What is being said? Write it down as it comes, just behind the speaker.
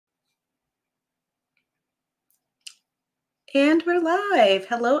And we're live.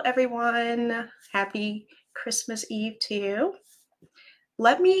 Hello, everyone. Happy Christmas Eve to you.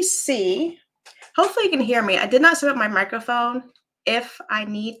 Let me see. Hopefully, you can hear me. I did not set up my microphone. If I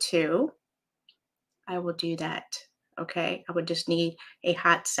need to, I will do that. Okay. I would just need a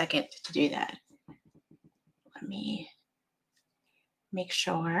hot second to do that. Let me make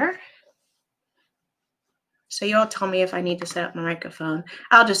sure. So, you all tell me if I need to set up my microphone.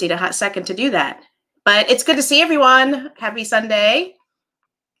 I'll just need a hot second to do that. But it's good to see everyone. Happy Sunday.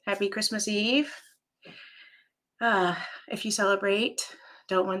 Happy Christmas Eve. If you celebrate,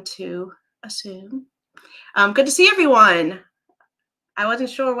 don't want to assume. Good to see everyone. I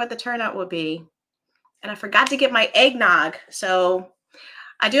wasn't sure what the turnout would be. And I forgot to get my eggnog. So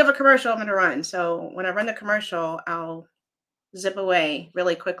I do have a commercial I'm going to run. So when I run the commercial, I'll zip away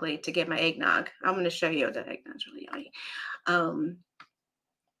really quickly to get my eggnog. I'm going to show you that eggnog's really yummy.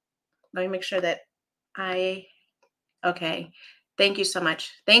 Let me make sure that okay. Thank you so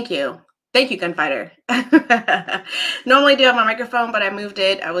much. Thank you. Thank you, Gunfighter. Normally I do have my microphone, but I moved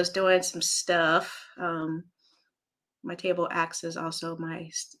it. I was doing some stuff. My table acts as also my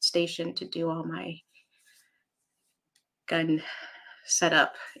station to do all my gun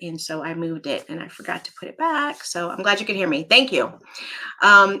setup. And so I moved it and I forgot to put it back. So I'm glad you can hear me. Thank you.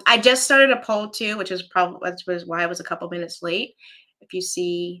 I just started a poll too, which was why I was a couple minutes late. If you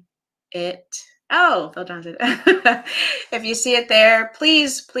see it, oh, Phil Johnson. If you see it there,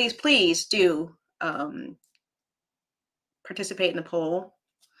 please, please, please do participate in the poll.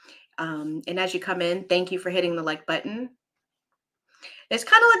 And as you come in, thank you for hitting the like button. It's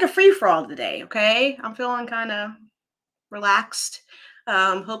kind of like a free-for-all today, okay? I'm feeling kind of relaxed.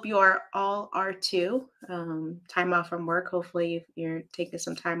 Hope you all are too. Time off from work. Hopefully you're taking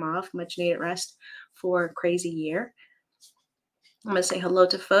some time off, much needed rest for a crazy year. I'm going to say hello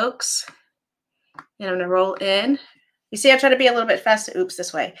to folks. And I'm going to roll in. You see, I try to be a little bit festive. Oops,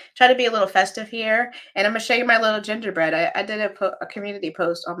 this way. Try to be a little festive here. And I'm going to show you my little gingerbread. I did a community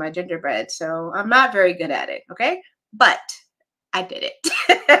post on my gingerbread, so I'm not very good at it, okay? But I did it.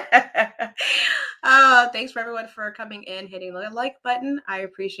 Thanks for everyone for coming in, hitting the like button. I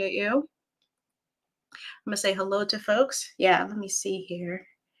appreciate you. I'm going to say hello to folks. Yeah, let me see here.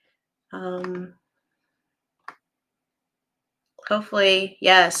 Hopefully,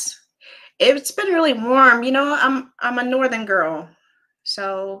 yes. It's been really warm. You know, I'm a northern girl,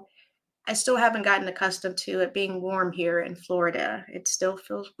 so I still haven't gotten accustomed to it being warm here in Florida. It still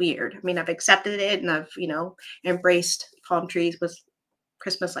feels weird. I mean, I've accepted it and I've, embraced palm trees with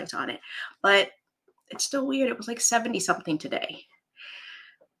Christmas lights on it, but it's still weird. It was like 70 something today.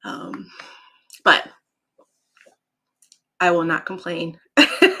 But I will not complain.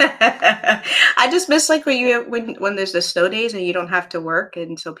 I just miss like when there's the snow days and you don't have to work,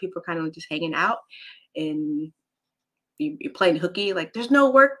 and so people are kind of just hanging out and you're playing hooky. Like there's no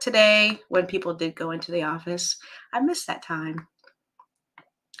work today when people did go into the office. I miss that time.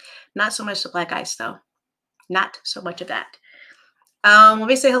 Not so much the black ice though. Not so much of that. Let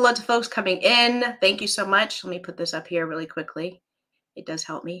me say hello to folks coming in. Thank you so much. Let me put this up here really quickly. It does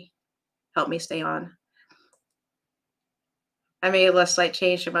help me stay on. I made a slight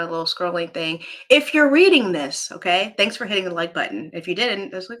change to my little scrolling thing. If you're reading this, okay, thanks for hitting the like button. If you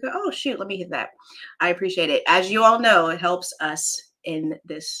didn't, it's like, oh, shoot, let me hit that. I appreciate it. As you all know, it helps us in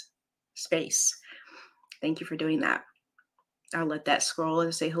this space. Thank you for doing that. I'll let that scroll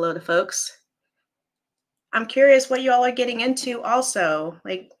and say hello to folks. I'm curious what you all are getting into also.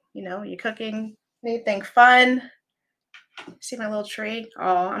 Like, you're cooking anything fun? See my little tree?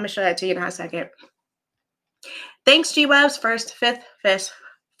 Oh, I'm going to show that to you in a hot second. Thanks, G-Webs, fifth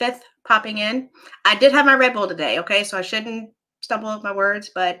popping in. I did have my Red Bull today, okay? So I shouldn't stumble with my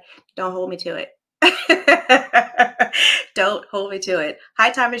words, but don't hold me to it. Don't hold me to it. Hi,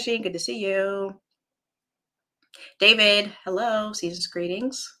 Time Machine. Good to see you. David, hello. Season's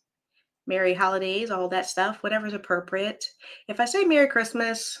greetings. Merry holidays, all that stuff, whatever's appropriate. If I say Merry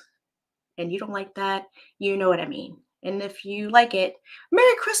Christmas and you don't like that, you know what I mean. And if you like it,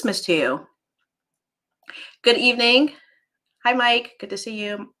 Merry Christmas to you. Good evening. Hi, Mike. Good to see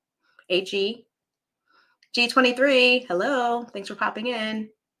you. AG. G23. Hello. Thanks for popping in.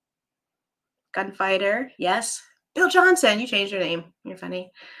 Gunfighter. Yes. Bill Johnson. You changed your name. You're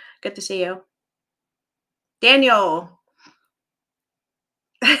funny. Good to see you. Daniel.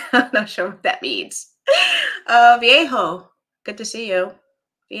 I'm not sure what that means. Viejo. Good to see you.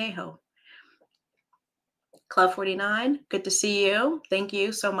 Viejo. Club 49. Good to see you. Thank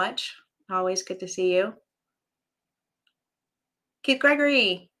you so much. Always good to see you. Keith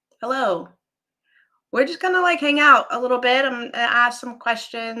Gregory. Hello. We're just going to hang out a little bit. I'm going to ask some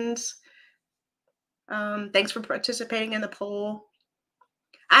questions. Thanks for participating in the poll.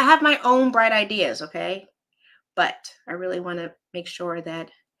 I have my own bright ideas, okay? But I really want to make sure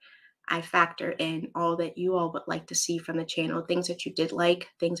that I factor in all that you all would like to see from the channel, things that you did like,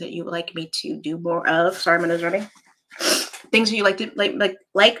 things that you would like me to do more of. Sorry, my nose running. Things that you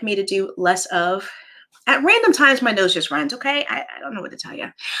like me to do less of. At random times, my nose just runs. Okay, I don't know what to tell you.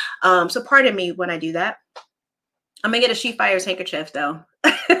 So pardon me when I do that. I'm gonna get a She Fires handkerchief though,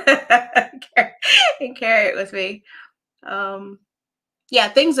 and carry it with me. Yeah,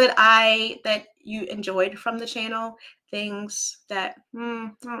 things that you enjoyed from the channel, things that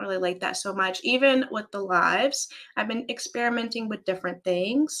I don't really like that so much. Even with the lives, I've been experimenting with different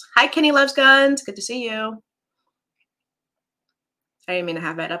things. Hi, Kenny Loves Guns. Good to see you. I didn't mean to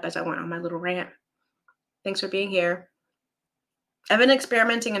have that up as I went on my little rant. Thanks for being here. I've been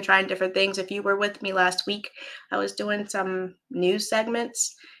experimenting and trying different things. If you were with me last week, I was doing some news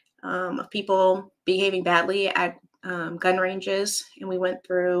segments of people behaving badly at gun ranges, and we went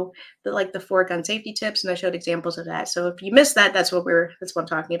through the 4 gun safety tips, and I showed examples of that. So if you missed that, that's what I'm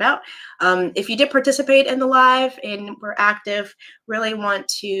talking about. If you did participate in the live and were active, really want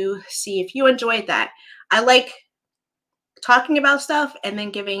to see if you enjoyed that. I like talking about stuff and then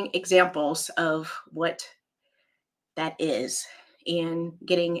giving examples of what that is and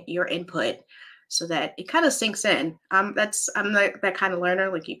getting your input so that it kind of sinks in. I'm that kind of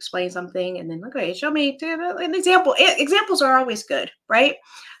learner. Like, you explain something and then, okay, show me an example. Examples are always good, right?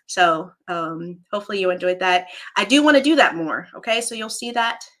 So hopefully you enjoyed that. I do want to do that more. Okay, so you'll see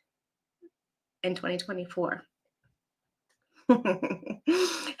that in 2024.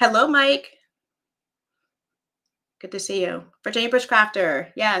 Hello, Mike. Good to see you. Virginia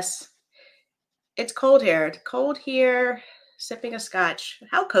Bushcrafter. Yes. It's cold here. Cold here. Sipping a scotch.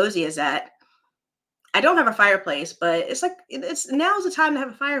 How cozy is that? I don't have a fireplace, but it's like now's the time to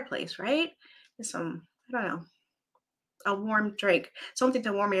have a fireplace, right? It's I don't know, a warm drink, something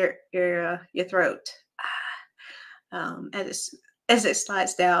to warm your throat. As it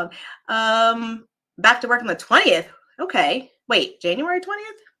slides down. Back to work on the 20th. Okay, wait, January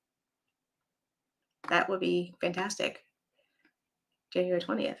 20th? That would be fantastic. January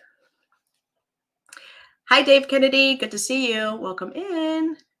 20th. Hi, Dave Kennedy. Good to see you. Welcome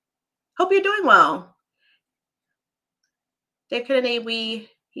in. Hope you're doing well. Dave Kennedy,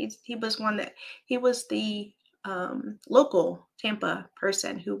 he was the local Tampa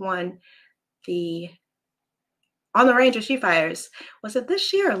person who won the On the Range of She Fires. Was it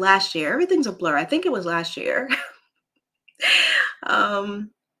this year or last year? Everything's a blur. I think it was last year.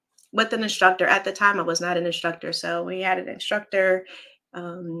 With an instructor. At the time, I was not an instructor, so we had an instructor,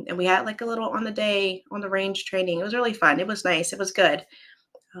 and we had like a little on the range training. It was really fun. It was nice. It was good.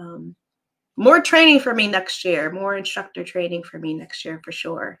 More training for me next year, more instructor training for me next year for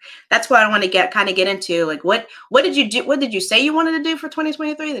sure. That's what I want to get into. Like, what did you do? What did you say you wanted to do for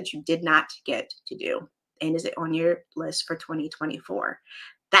 2023 that you did not get to do? And is it on your list for 2024?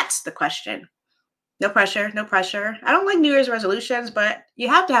 That's the question. No pressure, no pressure. I don't like New Year's resolutions, but you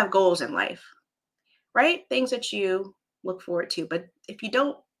have to have goals in life, right? Things that you look forward to. But if you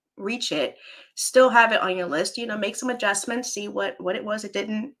don't reach it, still have it on your list, make some adjustments, see what it was that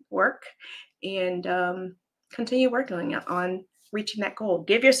didn't work, and continue working on reaching that goal.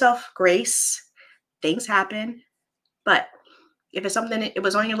 Give yourself grace. Things happen, but if it's something, it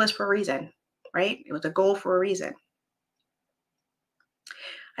was on your list for a reason, right? It was a goal for a reason.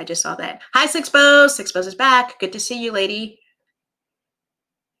 I just saw that. Hi, Sixpos. Sixpos is back. Good to see you, lady.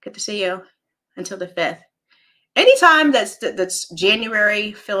 Good to see you. Until the 5th. Anytime that's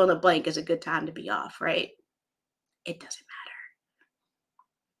January, fill in the blank, is a good time to be off, right? It doesn't matter.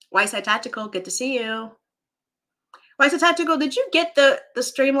 Whiteside Tactical, good to see you. Whiteside Tactical, did you get the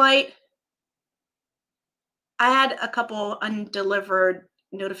Streamlight? I had a couple undelivered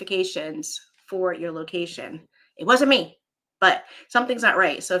notifications for your location. It wasn't me, but something's not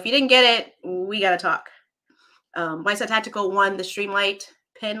right. So if you didn't get it, we got to talk. Whiteside Tactical won the Streamlight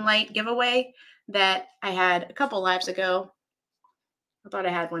pin light giveaway that I had a couple lives ago. I thought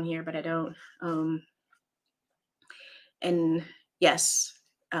I had one here, but I don't. And yes,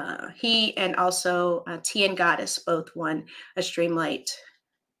 he and also T and Goddess both won a Streamlight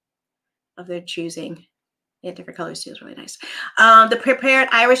of their choosing. They had different colors too. It was really nice. The Prepared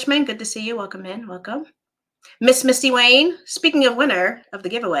Irishman, good to see you. Welcome in. Welcome. Miss Misty Wayne, speaking of winner of the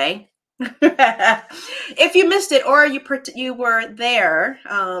giveaway, if you missed it or you were there,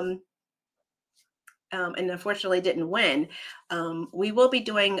 and unfortunately didn't win, we will be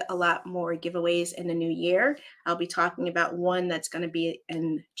doing a lot more giveaways in the new year. I'll be talking about one that's going to be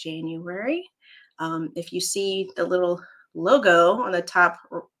in January. If you see the little logo on the top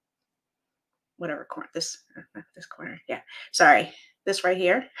whatever corner, this corner. Yeah, sorry, this right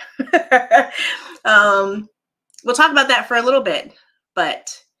here. We'll talk about that for a little bit,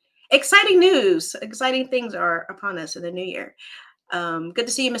 but exciting news, exciting things are upon us in the new year. Good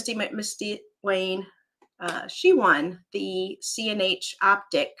to see you, Misty Wayne. She won the CNH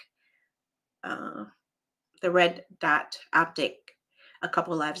optic, the red dot optic, a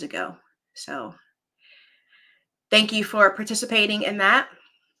couple lives ago. So thank you for participating in that.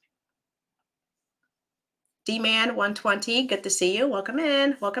 D-Man 120, good to see you. Welcome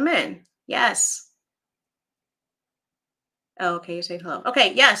in. Welcome in. Yes. Oh, okay, you're saying hello.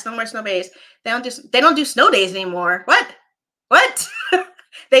 Okay, yes, no more snow days. They don't do snow days anymore. What?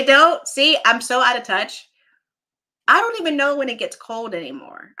 They don't? See, I'm so out of touch. I don't even know when it gets cold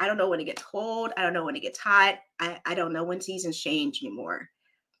anymore. I don't know when it gets cold. I don't know when it gets hot. I don't know when seasons change anymore.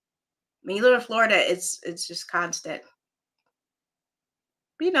 When you live in Florida, it's just constant.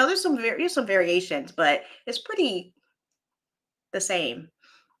 But, you know, there's some variations, but it's pretty the same.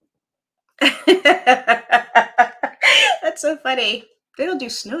 That's so funny. They don't do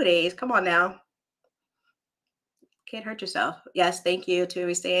snow days. Come on now. Can't hurt yourself. Yes, thank you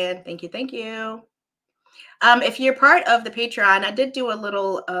to Stan. Thank you, thank you. If you're part of the Patreon, I did do a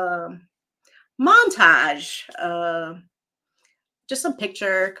little montage, just some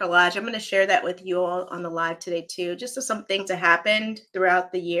picture collage. I'm going to share that with you all on the live today too, just some things that happened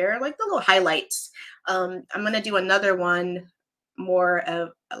throughout the year, like the little highlights. I'm going to do another one, more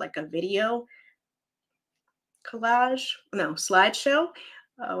of like a video collage, no, slideshow.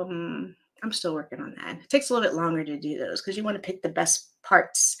 I'm still working on that. It takes a little bit longer to do those because you want to pick the best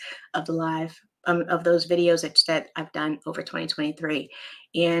parts of the live, of those videos that I've done over 2023.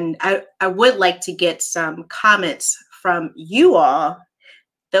 And I would like to get some comments from you all,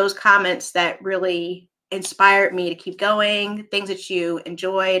 those comments that really inspired me to keep going, things that you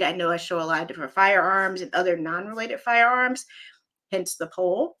enjoyed. I know I show a lot of different firearms and other non-related firearms, hence the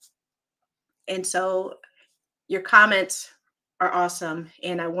poll. And so your comments are awesome,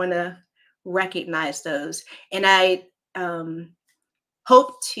 and I want to recognize those. And I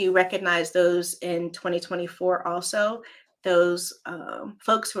hope to recognize those in 2024 also. Those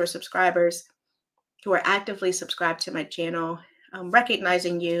folks who are subscribers, who are actively subscribed to my channel,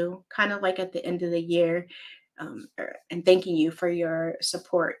 recognizing you kind of like at the end of the year, and thanking you for your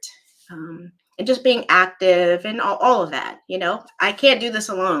support. And just being active and all of that. You know, I can't do this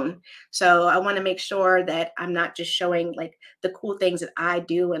alone. So I want to make sure that I'm not just showing like the cool things that I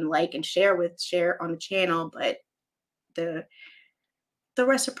do and like and share on the channel, but the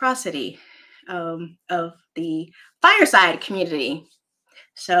reciprocity of the Fireside community.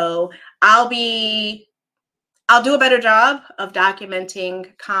 So I'll do a better job of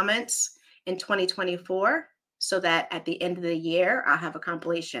documenting comments in 2024 so that at the end of the year, I'll have a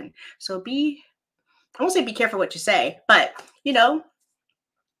compilation. So I won't say be careful what you say, but you know,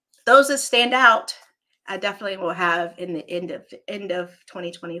 those that stand out, I definitely will have in the end of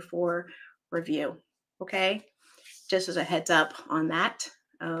 2024 review. Okay, just as a heads up on that,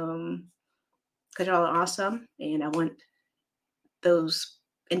 because y'all are awesome, and I want those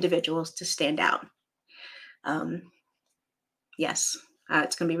individuals to stand out. Yes.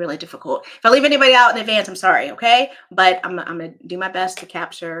 It's going to be really difficult. If I leave anybody out in advance, I'm sorry, okay? But I'm going to do my best to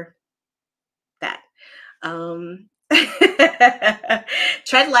capture that.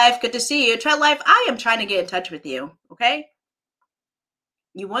 Tread Life, good to see you. Tread Life, I am trying to get in touch with you, okay?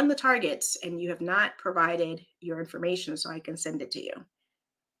 You won the targets and you have not provided your information so I can send it to you.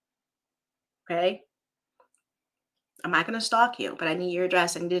 Okay? I'm not going to stalk you, but I need your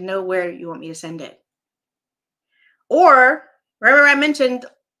address. I need to know where you want me to send it. Or, remember I mentioned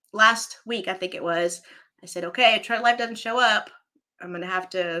last week, I think it was, I said, okay, if Tread Life doesn't show up, I'm going to have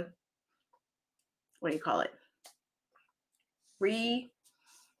to, what do you call it?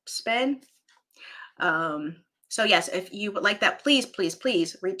 Re-spend. So yes, if you would like that, please, please,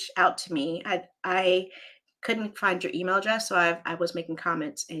 please reach out to me. I couldn't find your email address, so I was making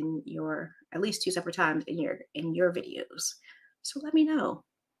comments in your, at least 2 separate times in your videos. So let me know.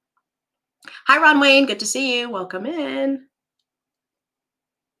 Hi, Ron Wayne. Good to see you. Welcome in.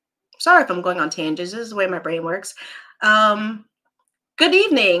 Sorry if I'm going on tangents. This is the way my brain works. Good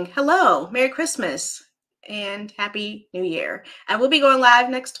evening. Hello. Merry Christmas and Happy New Year. I will be going live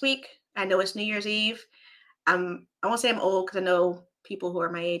next week. I know it's New Year's Eve. I won't say I'm old because I know people who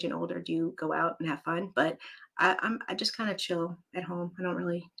are my age and older do go out and have fun, but I just kind of chill at home. I don't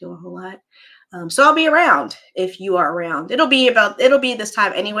really do a whole lot. So I'll be around if you are around. It'll be this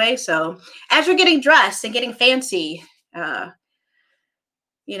time anyway. So as you're getting dressed and getting fancy,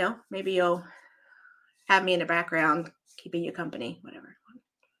 you know, maybe you'll have me in the background, keeping you company, whatever.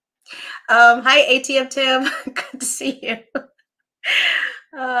 Hi, ATM Tim. Good to see you.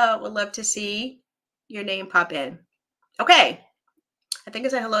 Would love to see your name pop in. Okay. I think I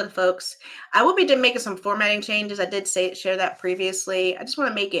said hello to folks. I will be making some formatting changes. I did share that previously. I just want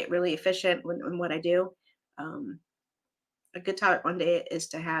to make it really efficient in what I do. A good topic one day is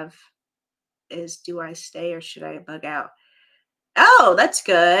do I stay or should I bug out? Oh, that's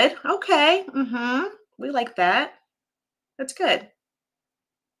good. Okay. We like that. That's good.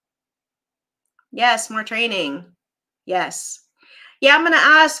 Yes, more training. Yes. Yeah, I'm gonna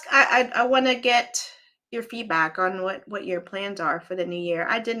ask. I want to get your feedback on what your plans are for the new year.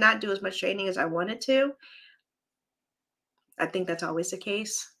 I did not do as much training as I wanted to. I think that's always the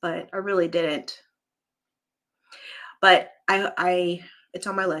case, but I really didn't. But I it's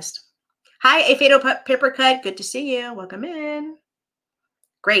on my list. Hi, A Fatal Paper Cut. Good to see you. Welcome in.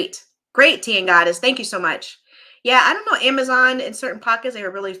 Great. Great, Tea and Goddess. Thank you so much. Yeah, I don't know. Amazon, in certain pockets, they were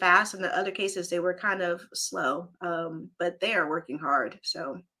really fast. In the other cases, they were kind of slow. But they are working hard.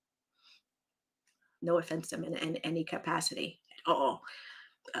 So no offense to them in any capacity at all.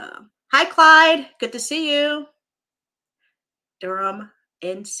 Hi, Clyde. Good to see you. Durham,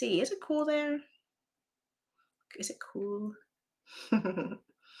 NC. Is it cool there? Is it cool?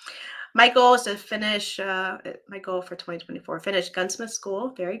 My goal is to finish, my goal for 2024, finish gunsmith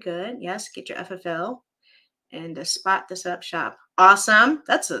school. Very good. Yes, get your FFL and spot this up shop. Awesome.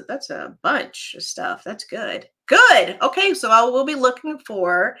 That's a bunch of stuff. That's good. Good. Okay, so I will be looking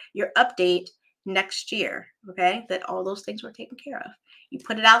for your update next year. Okay, that all those things were taken care of. You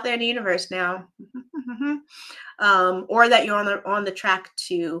put it out there in the universe now, or that you're on the track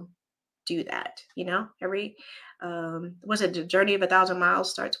to do that. You know, every was it the journey of 1,000 miles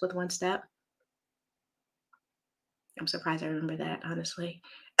starts with one step? I'm surprised I remember that, honestly.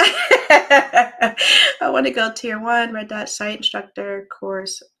 I want to go tier 1, red dot site instructor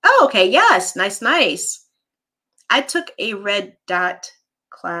course. Oh, okay. Yes. Nice, nice. I took a red dot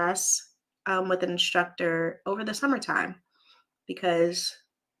class with an instructor over the summertime because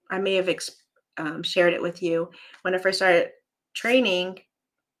I may have shared it with you when I first started training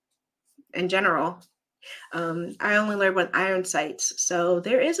in general. I only learned with iron sights. So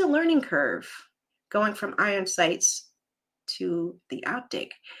there is a learning curve going from iron sights to the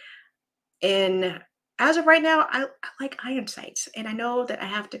optic. And as of right now, I like iron sights. And I know that I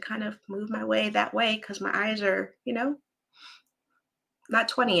have to kind of move my way that way because my eyes are, not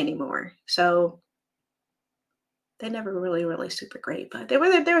 20 anymore. So they never really super great, but they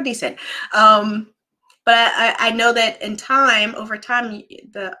were decent. But I know that over time,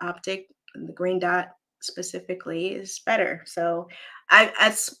 the optic, the green dot specifically, is better. So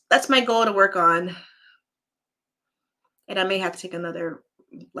that's my goal to work on. And I may have to take another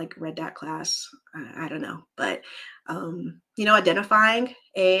like red dot class. I don't know, but identifying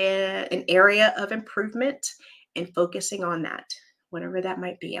an area of improvement and focusing on that, whatever that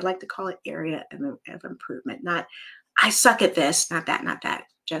might be. I like to call it area of improvement, not I suck at this, not that,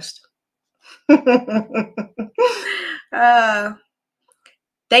 just.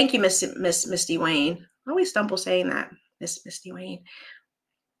 Thank you, Miss Misty Wayne. I always stumble saying that, Miss Misty Wayne.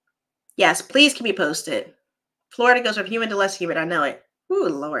 Yes, please keep me posted. Florida goes from humid to less humid. I know it. Ooh,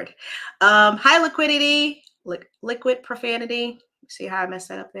 Lord. High liquidity, liquid profanity. See how I messed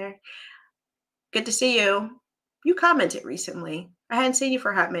that up there? Good to see you. You commented recently. I hadn't seen you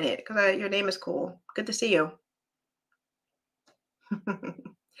for a hot minute because your name is cool. Good to see you.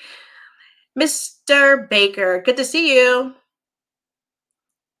 Mr. Baker, good to see you.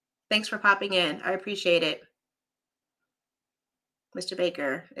 Thanks for popping in. I appreciate it. Mr.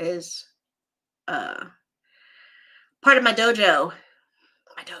 Baker is part of my dojo.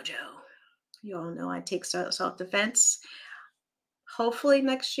 You all know I take self-defense. Hopefully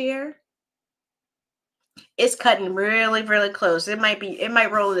next year. It's cutting really close. It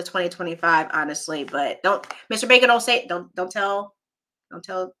might roll into 2025, honestly, but Mr. Baker, don't tell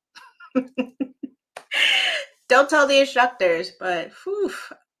don't tell the instructors, but whew,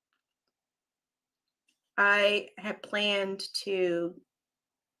 I had planned to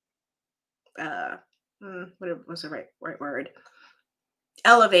what was the right word?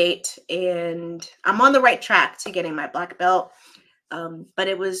 Elevate, and I'm on the right track to getting my black belt. But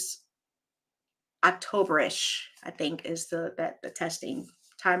it was October-ish, I think, is the testing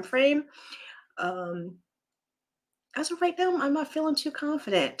time frame. As of right now, I'm not feeling too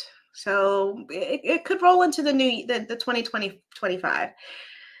confident. So it could roll into the 2025.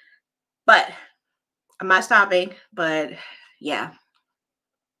 But I'm not stopping. But yeah.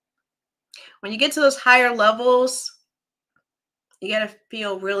 When you get to those higher levels, you got to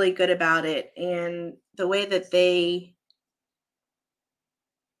feel really good about it. And the way that they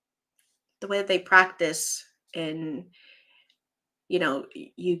the way that they practice, and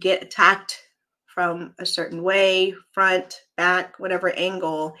you get attacked from a certain way, front, back, whatever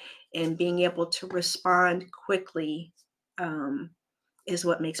angle, and being able to respond quickly is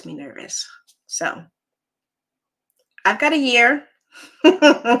what makes me nervous. So I've got a year.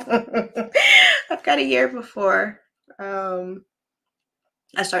 I've got a year before I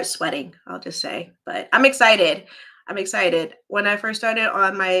start sweating, I'll just say. But I'm excited. I'm excited. When I first started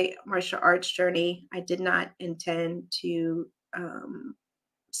on my martial arts journey, I did not intend to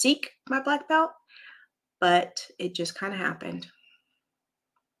seek my black belt, but it just kind of happened.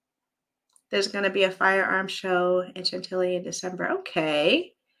 There's going to be a firearm show in Chantilly in December.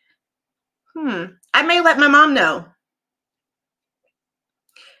 Okay. I may let my mom know,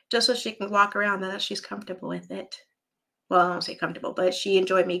 just so she can walk around and that she's comfortable with it. Well, I don't say comfortable, but she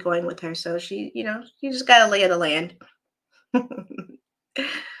enjoyed me going with her. So she, you just got to lay of the land.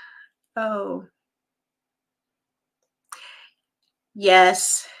 Oh,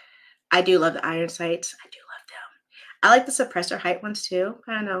 yes. I do love the iron sights. I do love them. I like the suppressor height ones too.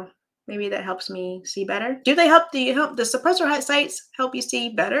 I don't know. Maybe that helps me see better. Do you help the suppressor height sights help you see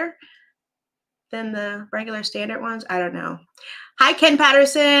better than the regular standard ones? I don't know. Hi, Ken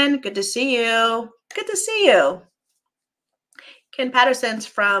Patterson. Good to see you. Good to see you. Ken Patterson's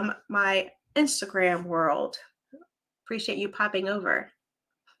from my Instagram world. Appreciate you popping over.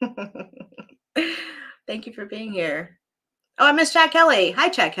 Thank you for being here. Oh, I miss Chad Kelly. Hi,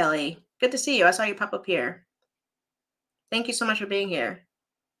 Chad Kelly. Good to see you. I saw you pop up here. Thank you so much for being here.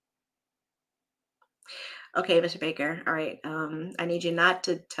 Okay, Mr. Baker. All right. I need you not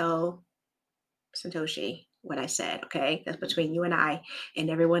to tell Satoshi what I said. Okay, that's between you and I and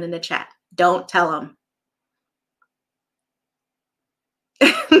everyone in the chat. Don't tell him.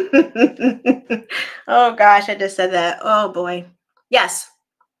 Oh gosh, I just said that. Oh boy. Yes.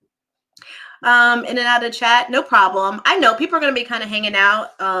 In and out of chat, no problem. I know people are going to be kind of hanging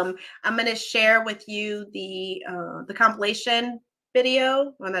out. I'm going to share with you the compilation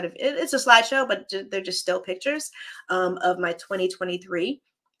video. Well, it's a slideshow, but they're just still pictures of my 2023,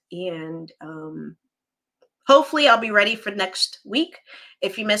 and hopefully I'll be ready for next week.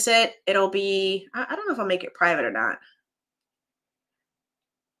 If you miss it, it'll be, I don't know if I'll make it private or not.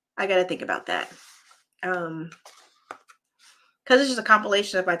 I got to think about that. Because it's just a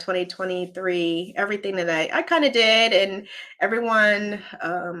compilation of my 2023, everything that I kind of did, and everyone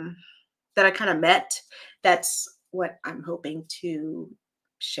that I kind of met. That's what I'm hoping to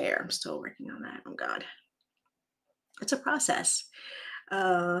share. I'm still working on that. Oh God, it's a process.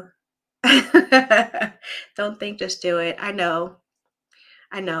 Don't think, just do it. I know.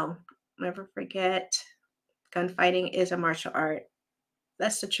 Never forget, gunfighting is a martial art.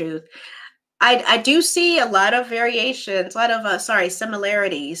 That's the truth. I do see a lot of variations, a lot of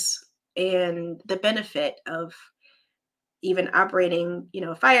similarities, and the benefit of even operating,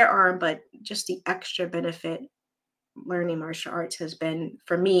 a firearm, but just the extra benefit learning martial arts has been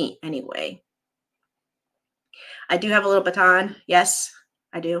for me anyway. I do have a little baton. Yes,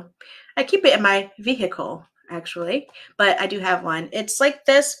 I do. I keep it in my vehicle actually, but I do have one. It's like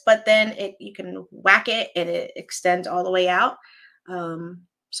this, but then you can whack it and it extends all the way out.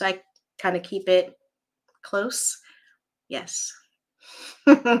 So I kind of keep it close. Yes.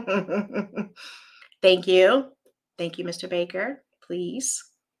 Thank you. Thank you, Mr. Baker. Please.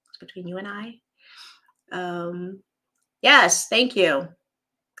 It's between you and I. Yes, thank you.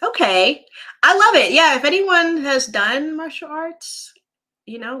 Okay. I love it. Yeah, if anyone has done martial arts,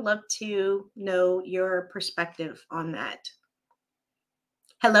 love to know your perspective on that.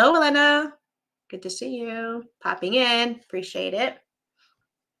 Hello, Elena. Good to see you. Popping in. Appreciate it.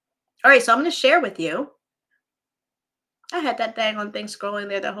 All right, so I'm going to share with you. I had that dang on thing scrolling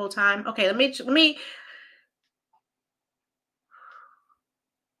there the whole time. Okay, let me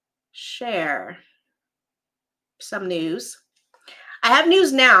share some news. I have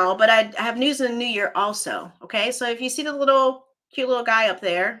news now, but I have news in the new year also. Okay, so if you see the cute little guy up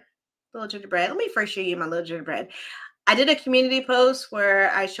there, little gingerbread, let me first show you my little gingerbread. I did a community post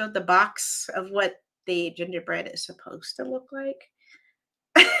where I showed the box of what the gingerbread is supposed to look like.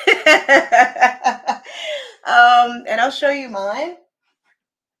 And I'll show you mine.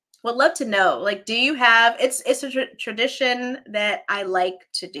 Would love to know, like, do you have, it's a tradition that I like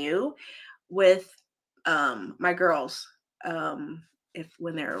to do with my girls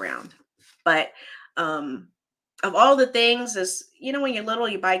when they're around. But of all the things, is, when you're little,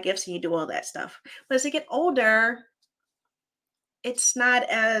 you buy gifts and you do all that stuff. But as they get older, it's not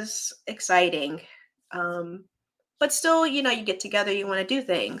as exciting. But still, you get together, you want to do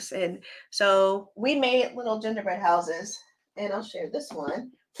things. And so we made little gingerbread houses, and I'll share this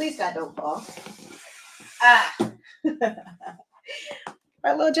one. Please God don't fall. Ah.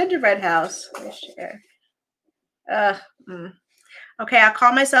 Our little gingerbread house. Let me share. Mm. Okay, I'll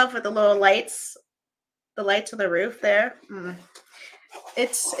call myself with the little lights, the lights on the roof there.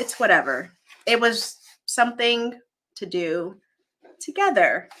 It's whatever. It was something to do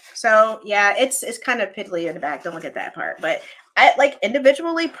together. So yeah, it's kind of piddly in the back. Don't look at that part. But I like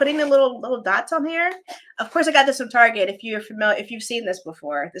individually putting the little dots on here. Of course, I got this from Target. If you're familiar, if you've seen this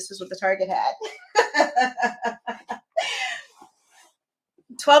before, this is what the Target had.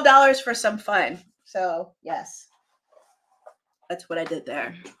 $12 for some fun. So yes, that's what I did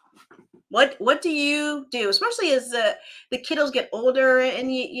there. What do you do, especially as the kiddos get older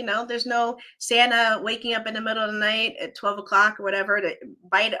and you know there's no Santa waking up in the middle of the night at 12 o'clock or whatever to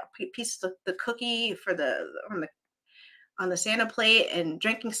bite a piece of the cookie for on the Santa plate and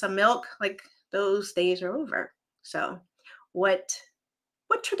drinking some milk? Like those days are over. So what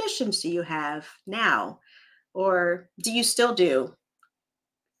traditions do you have now, or do you still do,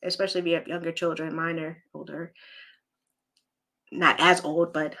 especially if you have younger children? Mine are older, not as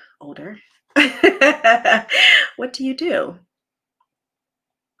old but older. What do you do?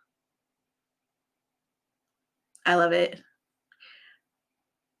 I love it.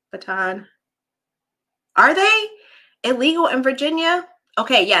 Baton. Are they illegal in Virginia?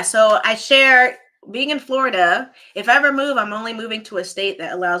 Okay, yeah. So I share being in Florida. If I ever move, I'm only moving to a state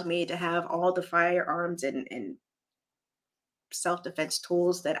that allows me to have all the firearms and self-defense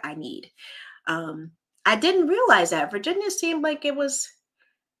tools that I need. I didn't realize that. Virginia seemed like it was,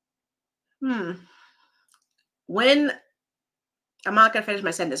 when, I'm not going to finish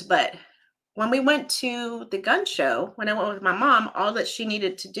my sentence, but when we went to the gun show, when I went with my mom, all that she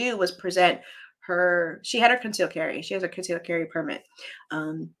needed to do was present she had her concealed carry. She has a concealed carry permit.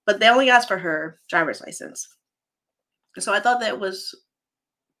 But they only asked for her driver's license. So I thought that was,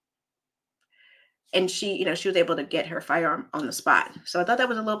 and she, you know, she was able to get her firearm on the spot. So I thought that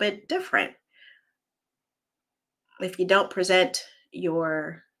was a little bit different. If you don't present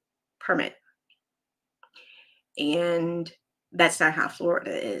your permit, and that's not how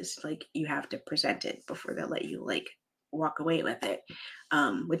Florida is. Like you have to present it before they'll let you like walk away with it,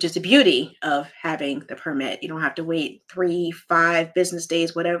 which is the beauty of having the permit. You don't have to wait 3-5 business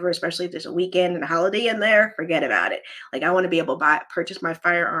days, whatever, especially if there's a weekend and a holiday in there. Forget about it. Like I want to be able to purchase my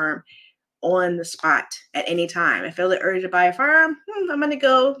firearm on the spot at any time. I feel the urge to buy a firearm, I'm going to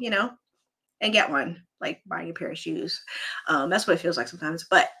go, you know, and get one, like buying a pair of shoes. That's what it feels like sometimes.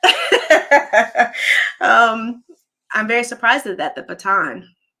 But I'm very surprised at that, the baton.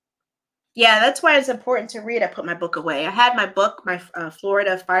 Yeah, that's why it's important to read. I put my book away. I had my book, my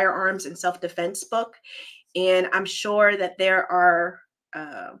Florida Firearms and Self-Defense book, and I'm sure that there are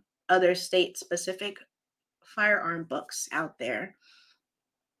other state-specific firearm books out there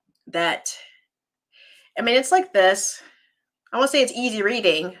that, I mean, it's like this. I won't say it's easy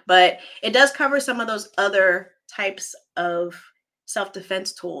reading, but it does cover some of those other types of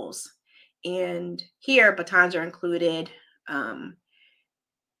self-defense tools. And here, batons are included.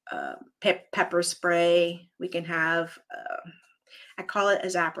 Pepper spray. We can have, I call it a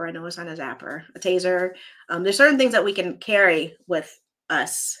zapper. I know it's not a zapper, a taser. There's certain things that we can carry with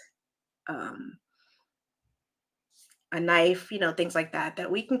us. A knife, you know, things like that,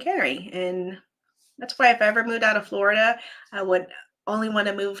 that we can carry. And that's why if I ever moved out of Florida, I would only want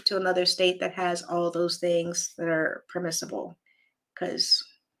to move to another state that has all those things that are permissible. Because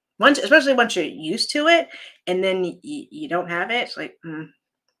especially once you're used to it, and then you don't have it, it's like,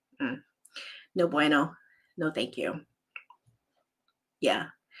 no bueno, no thank you. Yeah.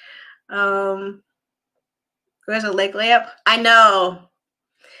 There's a leg layup. I know.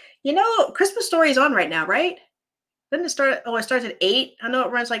 You know, Christmas Story is on right now, right? Didn't it start? Oh, it starts at 8. I know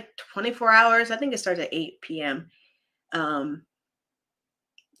it runs like 24 hours. I think it starts at 8 p.m.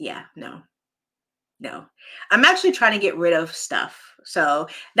 Yeah, no. I'm actually trying to get rid of stuff. So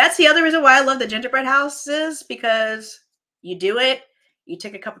that's the other reason why I love the gingerbread houses, because you do it, you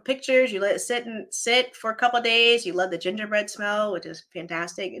take a couple pictures, you let it sit for a couple of days. You love the gingerbread smell, which is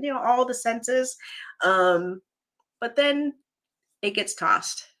fantastic. And, you know, all the senses. But then it gets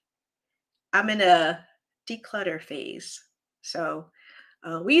tossed. I'm in a declutter phase. So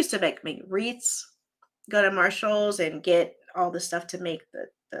we used to make wreaths, go to Marshall's and get all the stuff to make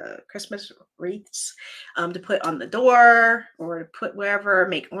the Christmas wreaths, to put on the door or to put wherever,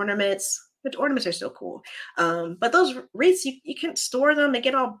 make ornaments, which ornaments are still cool. But those wreaths, you can store them. They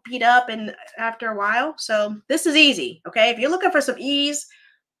get all beat up and after a while. So this is easy. Okay. If you're looking for some ease,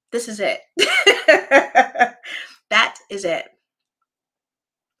 this is it. That is it.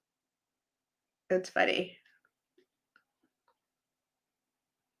 It's funny.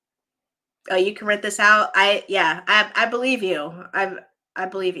 Oh, you can rent this out. I believe you. I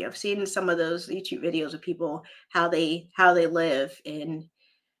believe you. I've seen some of those YouTube videos of people how they live in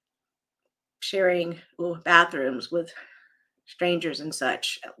sharing bathrooms with strangers and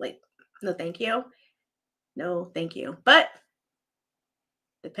such. Like, no, thank you. No, thank you. But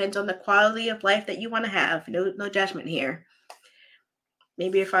depends on the quality of life that you want to have. No, no judgment here.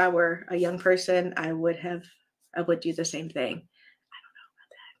 Maybe if I were a young person, I would do the same thing.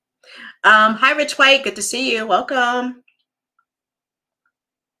 Hi, Rich White. Good to see you. Welcome.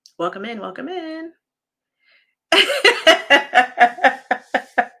 Welcome in. Welcome in.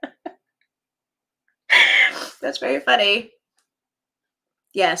 That's very funny.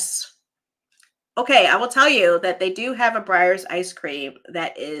 Yes. Okay, I will tell you that they do have a Breyer's ice cream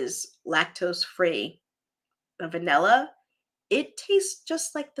that is lactose free. The vanilla, it tastes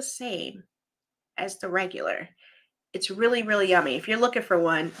just like the same as the regular. It's really, really yummy. If you're looking for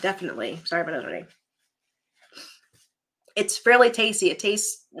one, definitely. Sorry about that. It's fairly tasty. It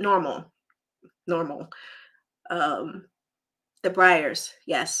tastes normal. Normal. Um, the Breyers,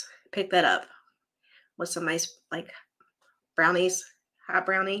 yes. Pick that up with some nice like brownies, hot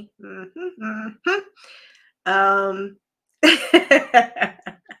brownie. Um, I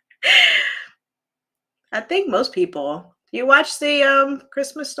think most people. Do you watch the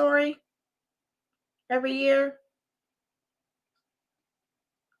Christmas Story every year?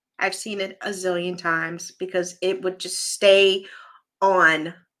 I've seen it a zillion times because it would just stay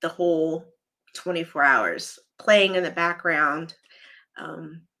on the whole 24 hours, playing in the background.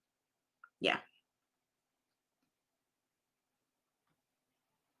 Yeah,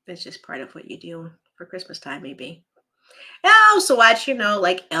 that's just part of what you do for Christmas time, maybe. I also watch,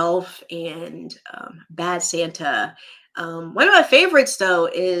 like Elf and Bad Santa. One of my favorites, though,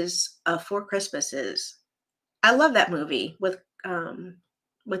 is Four Christmases. I love that movie with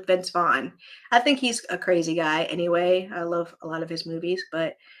Vince Vaughn. I think he's a crazy guy anyway. I love a lot of his movies,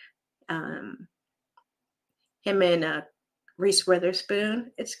 but um, him and Reese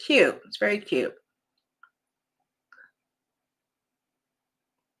Witherspoon, it's cute. It's very cute.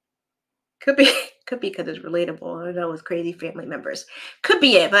 Could be could be because it's relatable. I know with crazy family members. Could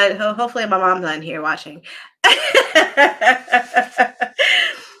be it, but hopefully my mom's not here watching.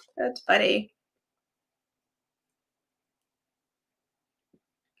 That's funny.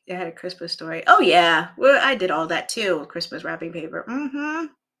 I had a Christmas story. Oh yeah, well I did all that too. Christmas wrapping paper.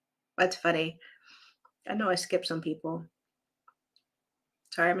 That's funny. I know I skipped some people.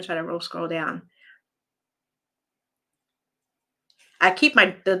 Sorry, I'm gonna try to scroll down. I keep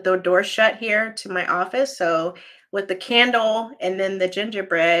the door shut here to my office, so with the candle and then the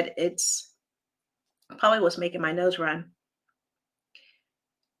gingerbread, it's probably what's making my nose run.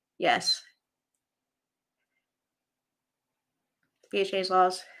 Yes, BHA's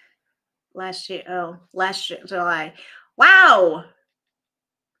laws last year. Oh, last year, July. Wow.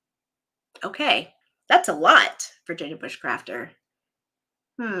 Okay, that's a lot, Virginia Bushcrafter.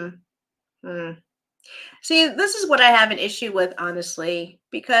 Hmm. Hmm. See, this is what I have an issue with, honestly,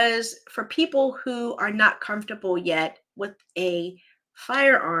 because for people who are not comfortable yet with a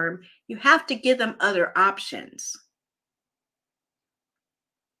firearm, you have to give them other options.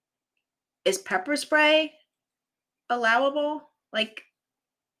 Is pepper spray allowable? Like,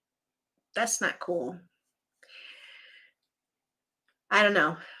 that's not cool. I don't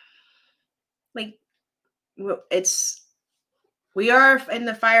know. Like, it's we are in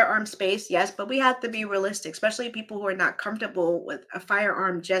the firearm space, yes, but we have to be realistic, especially people who are not comfortable with a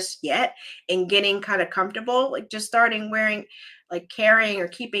firearm just yet and getting kind of comfortable, like just starting wearing, like carrying or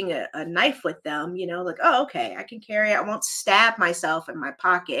keeping a knife with them, like, oh, okay, I can carry it. I won't stab myself in my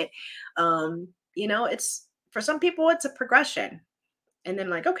pocket. It's for some people, it's a progression. And then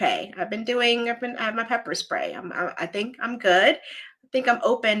like, okay, I have my pepper spray. I think I'm good. I think I'm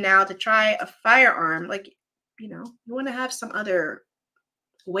open now to try a firearm. Like, you want to have some other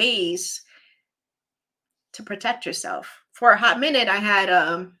ways to protect yourself. For a hot minute, I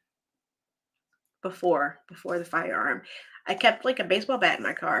had before the firearm, I kept like a baseball bat in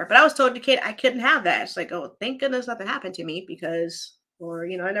my car, but I was told I couldn't have that. It's like, oh, thank goodness nothing happened to me because, or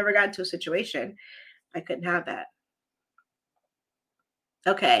I never got into a situation I couldn't have that.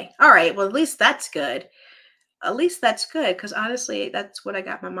 Okay, all right. Well, at least that's good. At least that's good because honestly, that's what I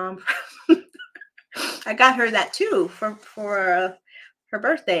got my mom from. I got her that too for her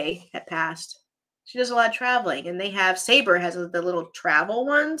birthday had passed. She does a lot of traveling, and they have Saber has the little travel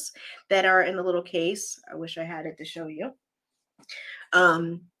ones that are in the little case. I wish I had it to show you.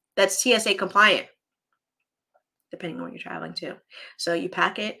 That's TSA compliant, depending on what you're traveling to. So you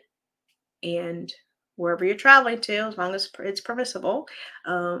pack it, and wherever you're traveling to, as long as it's permissible,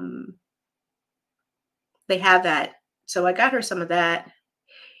 They have that. So I got her some of that.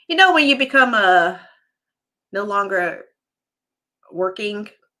 You know, when you become a no longer working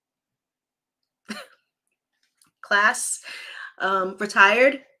class,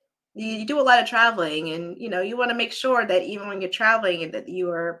 retired, you do a lot of traveling, and you know you want to make sure that even when you're traveling and that you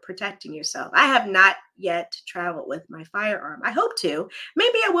are protecting yourself. I have not yet traveled with my firearm. I hope to.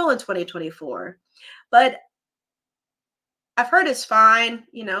 Maybe I will in 2024, but I've heard it's fine.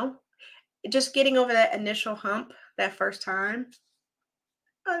 You know, just getting over that initial hump that first time,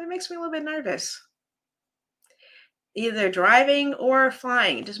 it makes me a little bit nervous. Either driving or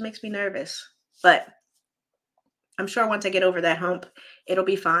flying, it just makes me nervous. But I'm sure once I get over that hump, it'll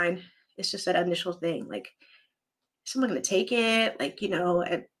be fine. It's just that initial thing. Like, is someone going to take it? Like, you know,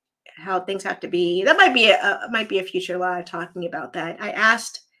 and how things have to be. That might be a future live talking about that. I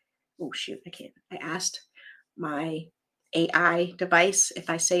asked. Oh shoot, I can't. I asked my AI device if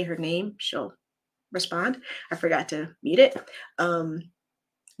I say her name, she'll respond. I forgot to mute it.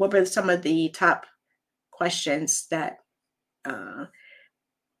 What were some of the top questions that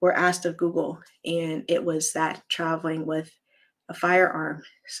were asked of Google? And it was that traveling with a firearm.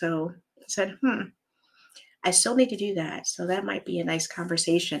 So I said, I still need to do that. So that might be a nice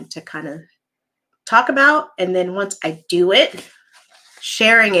conversation to kind of talk about. And then once I do it,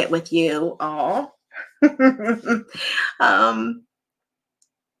 sharing it with you all.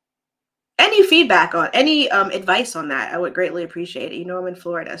 Any feedback on any advice on that, I would greatly appreciate it. You know, I'm in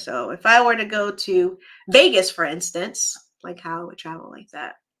Florida. So if I were to go to Vegas, for instance, like how I would travel like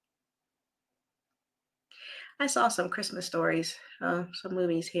that. I saw some Christmas stories, some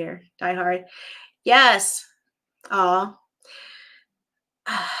movies here. Die Hard. Yes. Oh,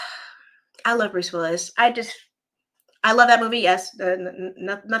 I love Bruce Willis. I love that movie. Yes.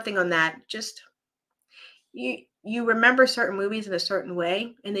 Nothing on that. Just you remember certain movies in a certain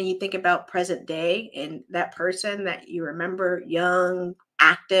way, and then you think about present day and that person that you remember young,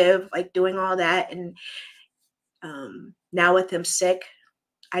 active, like doing all that, and now with him sick,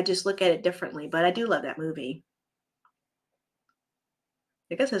 I just look at it differently. But I do love that movie.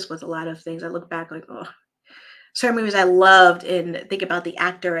 I guess this was a lot of things. I look back like, oh, certain movies I loved, and think about the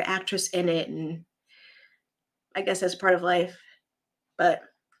actor or actress in it, and I guess that's part of life. But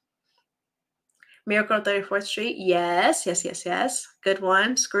Miracle on 34th Street, yes, yes, yes, yes. Good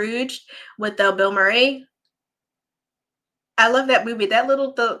one. Scrooge with Bill Murray. I love that movie. That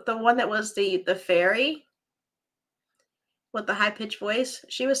little the one that was the fairy with the high pitched voice.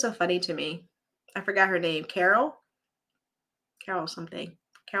 She was so funny to me. I forgot her name. Carol something.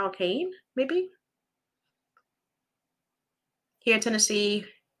 Carol Kane, maybe. Here in Tennessee,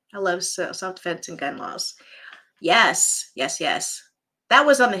 I love self-defense and gun laws. Yes, yes, yes. That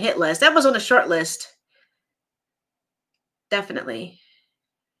was on the hit list. That was on the short list. Definitely.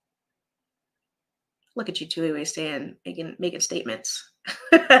 Look at you two always saying, making statements.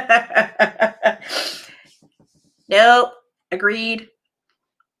 Nope. Agreed.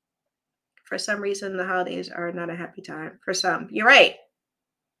 For some reason, the holidays are not a happy time. For some. You're right.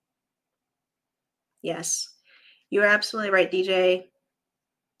 Yes. You're absolutely right, DJ.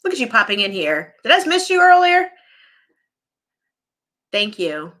 Look at you popping in here. Did I miss you earlier? Thank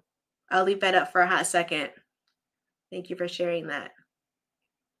you. I'll leave that up for a hot second. Thank you for sharing that.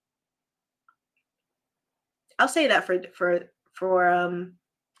 I'll say that for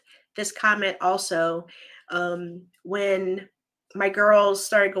this comment also. When my girls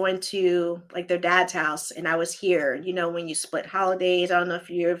started going to like their dad's house and I was here, you know, when you split holidays, I don't know if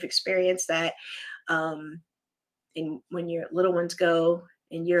you've experienced that. And when your little ones go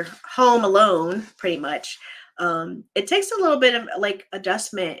and you're home alone, pretty much, it takes a little bit of like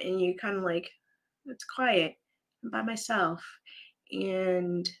adjustment, and you kind of like, it's quiet. I'm by myself,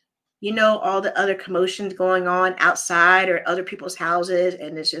 and you know all the other commotions going on outside or other people's houses,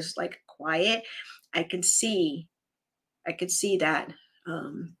 and it's just like quiet. I could see that,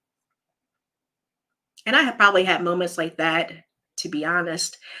 and I have probably had moments like that, to be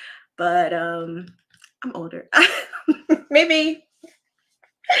honest. But I'm older. Maybe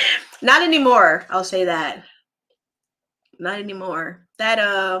not anymore. I'll say that. Not anymore.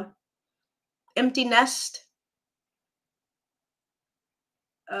 That empty nest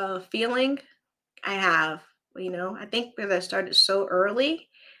feeling I have, you know, I think because I started so early,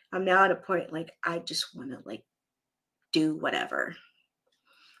 I'm now at a point like I just want to like do whatever.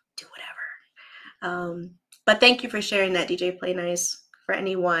 Do whatever. But thank you for sharing that, DJ Play Nice, for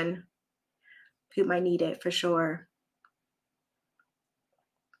anyone who might need it, for sure.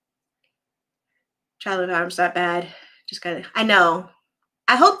 Childhood harm's not bad. Just gotta, I know.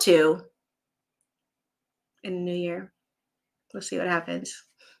 I hope to in the new year. We'll see what happens.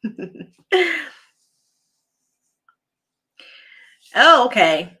 Oh,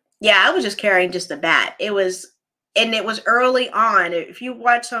 okay. Yeah, I was just carrying just a bat. And it was early on. If you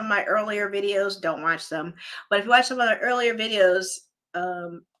watch some of my earlier videos, don't watch them. But if you watch some of the earlier videos,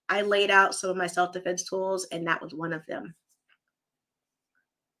 I laid out some of my self-defense tools, and that was one of them.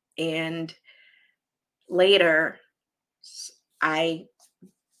 And later, I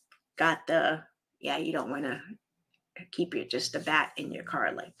got yeah, you don't want to keep just a bat in your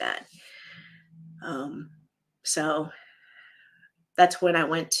car like that. So that's when I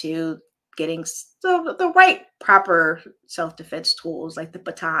went to getting the right proper self-defense tools, like the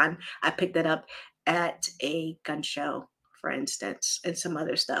baton. I picked it up at a gun show, for instance, and some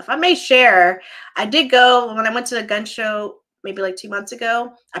other stuff. I may share. I did go when I went to the gun show maybe like 2 months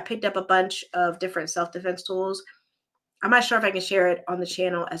ago. I picked up a bunch of different self-defense tools. I'm not sure if I can share it on the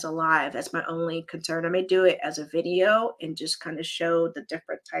channel as a live. That's my only concern. I may do it as a video and just kind of show the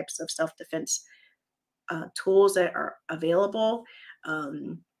different types of self-defense tools that are available.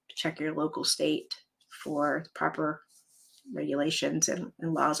 Check your local state for proper regulations and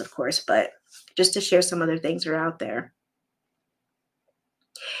laws, of course, but just to share some other things that are out there.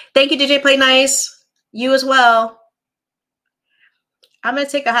 Thank you, DJ Play Nice. You as well. I'm going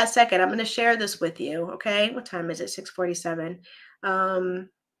to take a hot second. I'm going to share this with you, okay? What time is it? 6:47.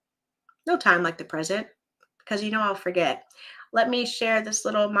 No time like the present, because you know I'll forget. Let me share this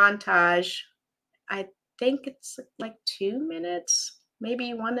little montage. I think it's like 2 minutes,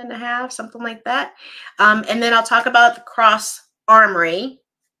 maybe 1.5, something like that. And then I'll talk about the cross armory.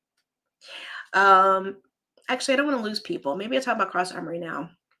 Actually, I don't want to lose people. Maybe I'll talk about cross armory now,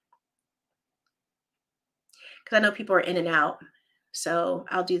 because I know people are in and out. So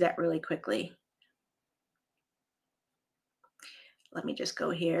I'll do that really quickly. Let me just go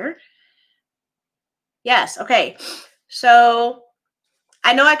here. Yes. Okay. So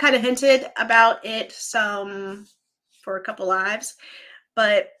I know I kind of hinted about it some for a couple lives,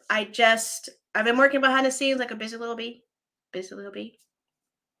 but I've been working behind the scenes like a busy little bee.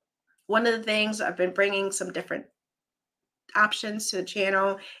 One of the things, I've been bringing some different options to the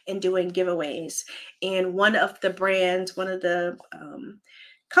channel and doing giveaways. And one of the brands, one of the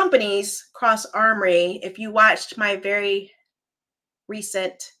companies, Cross Armory, if you watched my very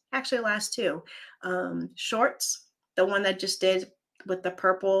recent, actually last two shorts, the one that just did with the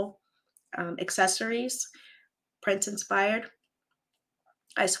purple accessories, Prince inspired,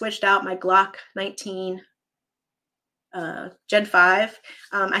 I switched out my Glock 19 Gen 5.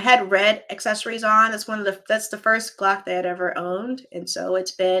 I had red accessories on. That's the first Glock that I'd ever owned. And so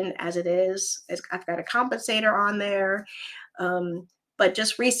it's been as it is. I've got a compensator on there. But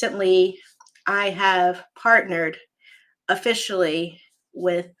just recently, I have partnered officially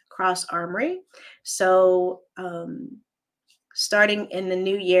with Cross Armory. So starting in the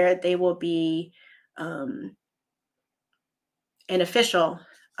new year, they will be an official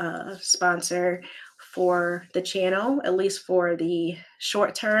sponsor for the channel, at least for the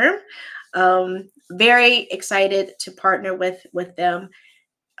short term. Very excited to partner with them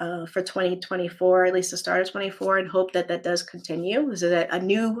for 2024, at least the start of 24, and hope that that does continue. This is a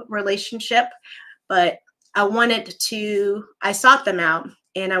new relationship, but I sought them out,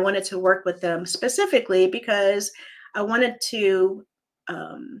 and I wanted to work with them specifically because I wanted to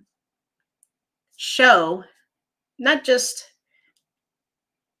show not just,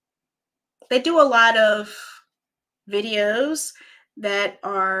 they do a lot of videos that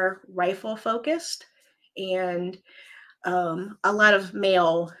are rifle focused, and a lot of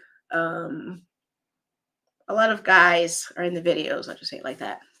male, a lot of guys are in the videos, I'll just say it like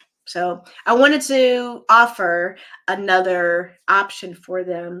that. So I wanted to offer another option for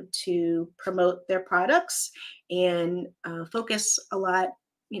them to promote their products and focus a lot.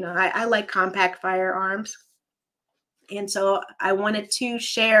 I like compact firearms. And so I wanted to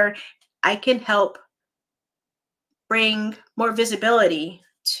share, I can help bring more visibility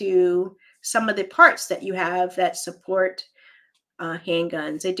to some of the parts that you have that support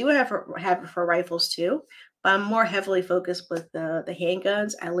handguns. They do have it for rifles too, but I'm more heavily focused with the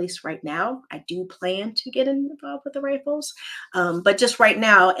handguns, at least right now. I do plan to get involved with the rifles, but just right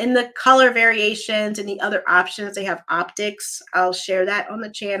now, in the color variations and the other options, they have optics. I'll share that on the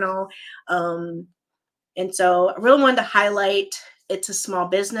channel. And so I really wanted to highlight, it's a small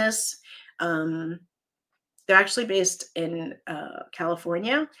business. They're actually based in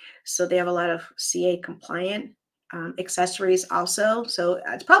California, so they have a lot of CA compliant accessories also. So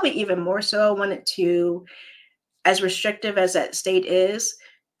it's probably even more so. I wanted to, as restrictive as that state is,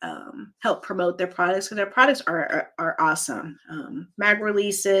 help promote their products, because their products are awesome. Mag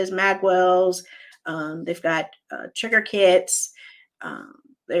releases, mag wells. They've got trigger kits.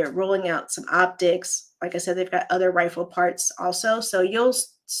 They're rolling out some optics. Like I said, they've got other rifle parts also. So you'll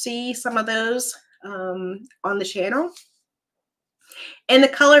see some of those on the channel. And the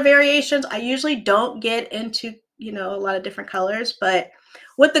color variations, I usually don't get into, a lot of different colors, but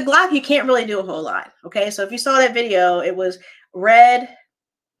with the Glock, you can't really do a whole lot. Okay. So if you saw that video, it was red.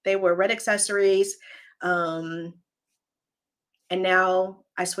 They were red accessories. And now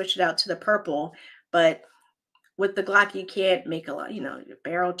I switched it out to the purple, but with the Glock, you can't make a lot, your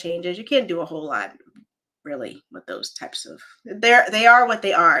barrel changes. You can't do a whole lot really with those types of, they are what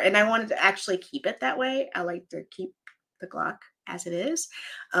they are. And I wanted to actually keep it that way. I like to keep the Glock as it is.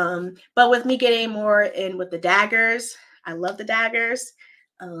 But with me getting more in with the daggers, I love the daggers.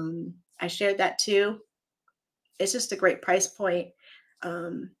 I shared that too. It's just a great price point.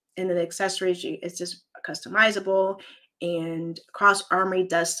 And then the accessories, it's just customizable. And Cross Armory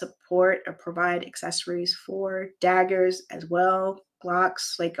does support or provide accessories for daggers as well,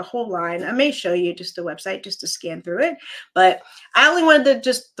 Glocks, like a whole line. I may show you just the website just to scan through it, but I only wanted to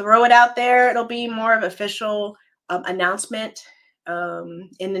just throw it out there. It'll be more of an official announcement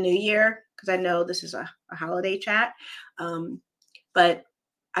in the new year, because I know this is a holiday chat. But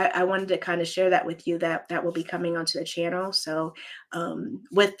I wanted to kind of share that with you, that will be coming onto the channel. So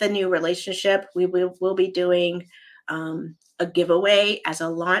with the new relationship, we'll be doing a giveaway as a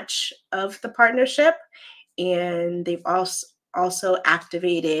launch of the partnership. And they've also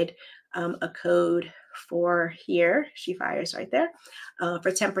activated a code for here. She fires right there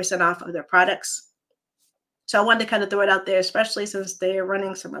for 10% off of their products. So I wanted to kind of throw it out there, especially since they're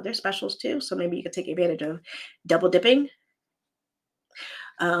running some other specials too. So maybe you could take advantage of double dipping.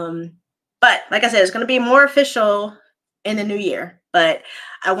 But like I said, it's going to be more official in the new year. But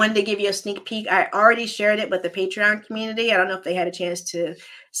I wanted to give you a sneak peek. I already shared it with the Patreon community. I don't know if they had a chance to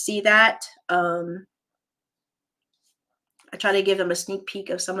see that. I try to give them a sneak peek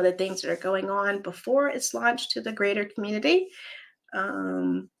of some of the things that are going on before it's launched to the greater community.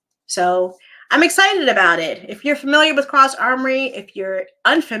 So I'm excited about it. If you're familiar with Cross Armory, if you're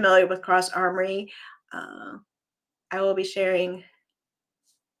unfamiliar with Cross Armory, I will be sharing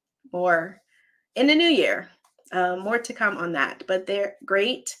more in the new year. More to come on that, but they're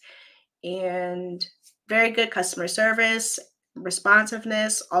great and very good customer service,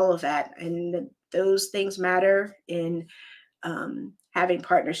 responsiveness, all of that. And those things matter in having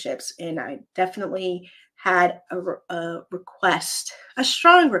partnerships. And I definitely had a request, a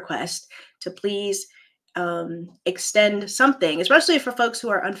strong request, to please extend something, especially for folks who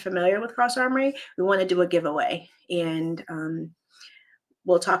are unfamiliar with Cross Armory. We want to do a giveaway, and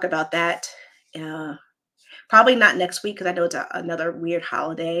we'll talk about that. Probably not next week, because I know it's another weird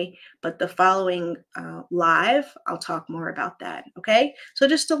holiday, but the following live, I'll talk more about that. Okay. So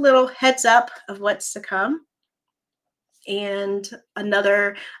just a little heads up of what's to come. And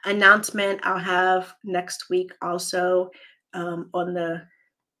another announcement I'll have next week also on the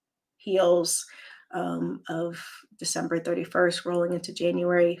heels of December 31st, rolling into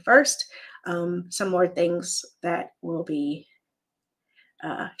January 1st. Some more things that will be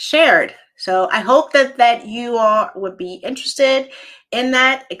shared. So I hope that you all would be interested in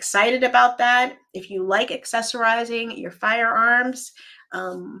that, excited about that. If you like accessorizing your firearms,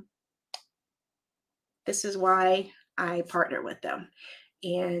 this is why I partner with them.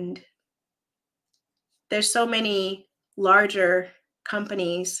 And there's so many larger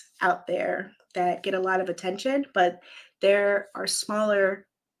companies out there that get a lot of attention, but there are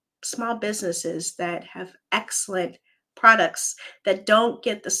small businesses that have excellent products that don't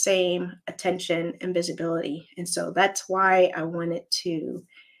get the same attention and visibility. And so that's why I wanted to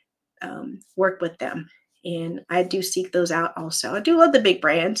work with them. And I do seek those out also. I do love the big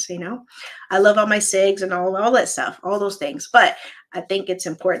brands, I love all my SIGs and all that stuff, all those things. But I think it's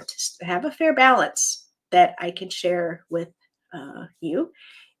important to have a fair balance that I can share with you.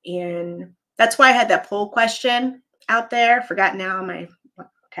 And that's why I had that poll question out there. Forgot now, my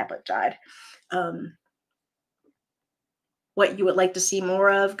tablet died. What you would like to see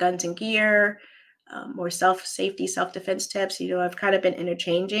more of, guns and gear, more self-safety, self-defense tips. I've kind of been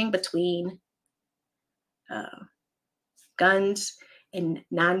interchanging between guns and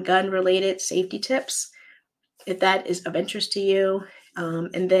non-gun related safety tips, if that is of interest to you.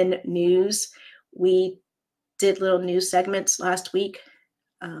 And then news. We did little news segments last week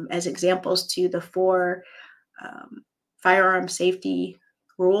as examples to the 4 firearm safety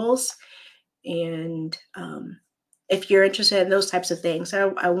rules. And if you're interested in those types of things,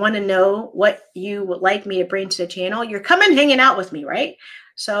 I want to know what you would like me to bring to the channel. You're coming hanging out with me, right?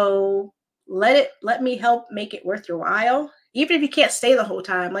 So let me help make it worth your while. Even if you can't stay the whole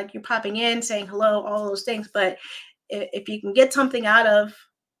time, like you're popping in, saying hello, all those things. But if you can get something out of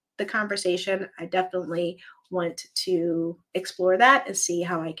the conversation. I definitely want to explore that and see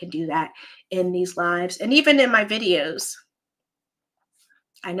how I can do that in these lives and even in my videos.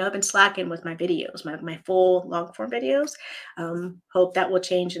 I know I've been slacking with my videos, my full long form videos. Hope that will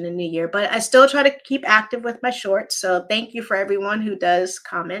change in the new year, but I still try to keep active with my shorts. So thank you for everyone who does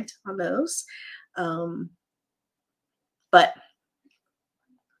comment on those. But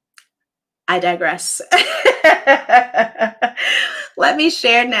I digress. Let me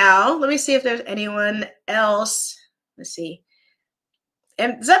share now. Let me see if there's anyone else. Let's see.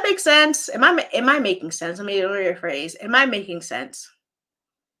 And does that make sense? Am I making sense? Let me rephrase. Am I making sense?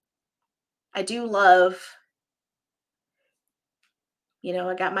 I do love, you know,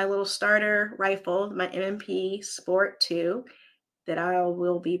 I got my little starter rifle, my M&P Sport 2 that I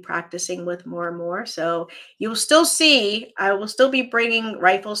will be practicing with more and more. So you'll still see, I will still be bringing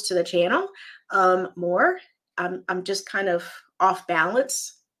rifles to the channel more. I'm just kind of off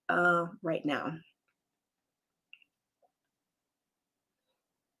balance right now.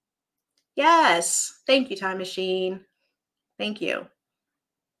 Yes. Thank you, Time Machine. Thank you.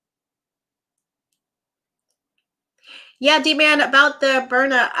 Yeah, D-Man, about the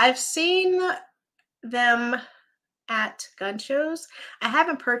Byrna, I've seen them at gun shows. I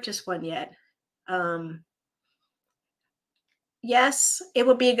haven't purchased one yet. Yes, it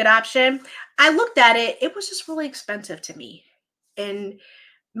would be a good option. I looked at it. It was just really expensive to me. And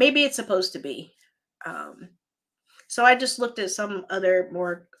maybe it's supposed to be. So I just looked at some other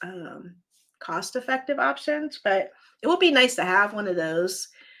more cost-effective options, but it would be nice to have one of those.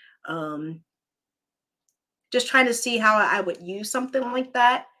 Just trying to see how I would use something like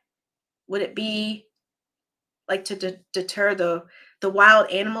that. Would it be like to deter the wild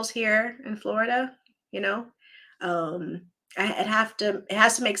animals here in Florida? You know, it has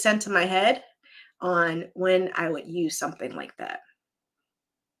to make sense in my head on when I would use something like that.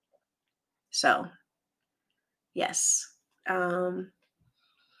 So, yes. After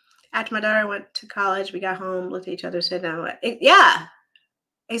my daughter went to college, we got home, looked at each other, said, "No, yeah,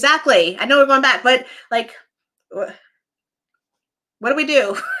 exactly. I know we're going back, but like, what do we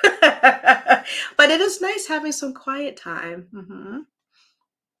do?" But it is nice having some quiet time.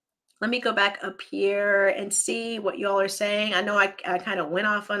 Let me go back up here and see what y'all are saying. I know I kind of went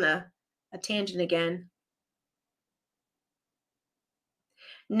off on a tangent again.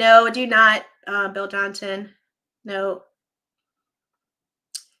 No, do not, Bill Johnson. No.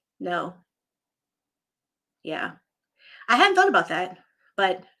 No. Yeah. I hadn't thought about that,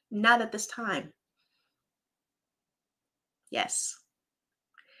 but not at this time. Yes.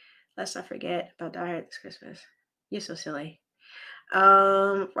 Let's not forget about Die Hard this Christmas. You're so silly.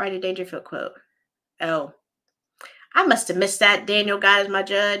 Write a Dangerfield quote. Oh, I must have missed that. Daniel God is my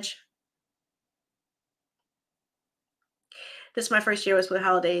judge. This is my first year with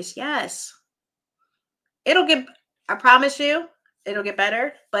holidays. Yes. It'll get, I promise you, it'll get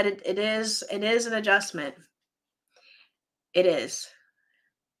better, but it is an adjustment. It is.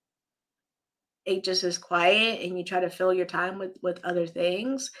 It just is quiet and you try to fill your time with other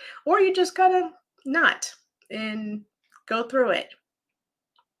things, or you just gotta not and go through it.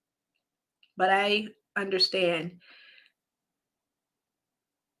 But I understand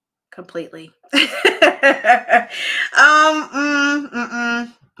completely.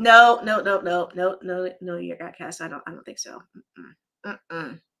 No, you got cast. I don't think so.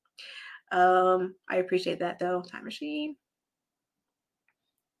 I appreciate that though. Time Machine.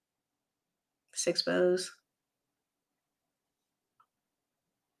 6 bows.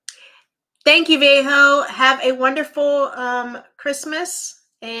 Thank you, Veho. Have a wonderful Christmas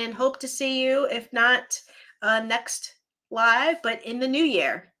and hope to see you, if not next live, but in the new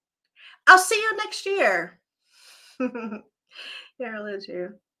year. I'll see you next year. Carol is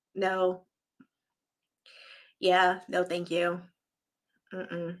here. No. Yeah, no, thank you.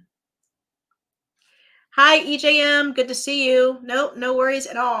 Hi, EJM. Good to see you. Nope, no worries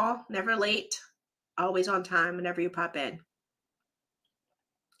at all. Never late. Always on time whenever you pop in.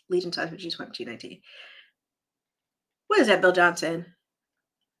 Legion Touch with G19. What is that, Bill Johnson?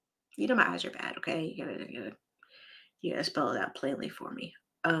 You know my eyes are bad, okay? You gotta spell it out plainly for me.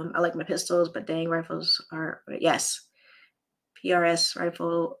 I like my pistols, but dang, rifles are, yes. PRS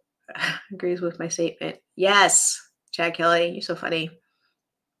rifle agrees with my statement. Yes, Chad Kelly, you're so funny.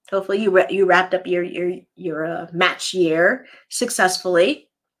 Hopefully you wrapped up your match year successfully.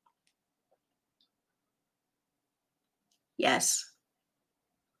 Yes.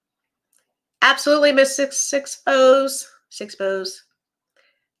 Absolutely, Miss Six Bows. Six Bows.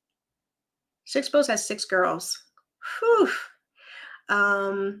 Six Bows has 6 girls. Whew.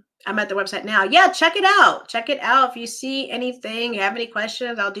 I'm at the website now. Yeah, check it out. Check it out. If you see anything, you have any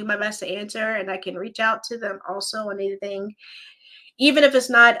questions, I'll do my best to answer, and I can reach out to them also on anything. Even if it's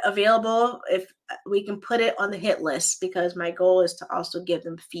not available, if we can put it on the hit list, because my goal is to also give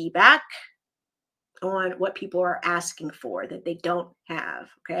them feedback on what people are asking for that they don't have,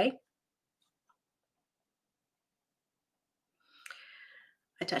 okay?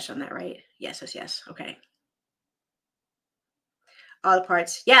 I touched on that, right? Yes, yes, yes. Okay. All the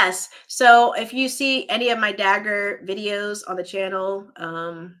parts. Yes. So if you see any of my dagger videos on the channel,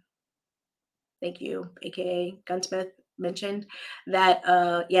 thank you, aka Gunsmith mentioned that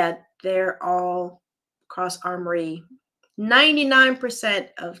yeah, they're all cross armory. 99%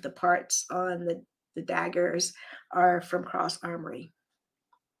 of the parts on the daggers are from cross armory.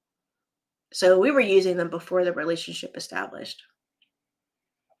 So we were using them before the relationship established.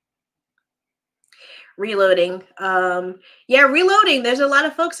 Reloading. Yeah, reloading. There's a lot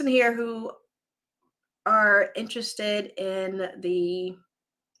of folks in here who are interested in the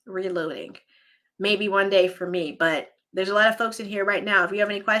reloading. Maybe one day for me, but there's a lot of folks in here right now. If you have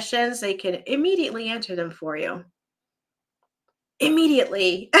any questions, they can immediately answer them for you.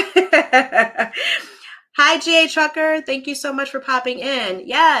 Immediately. Hi, GA Trucker. Thank you so much for popping in.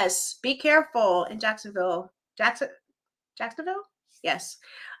 Yes, be careful in Jacksonville. Jacksonville? Yes.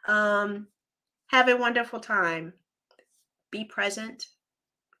 Have a wonderful time. Be present.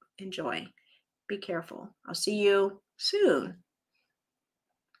 Enjoy. Be careful. I'll see you soon.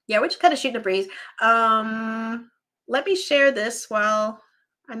 Yeah, we're just kind of shooting a breeze. Let me share this while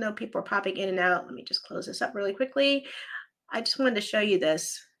I know people are popping in and out. Let me just close this up really quickly. I just wanted to show you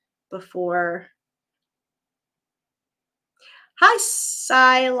this before. Hi,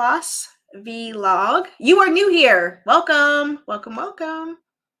 Silas Vlog. You are new here. Welcome, welcome, welcome.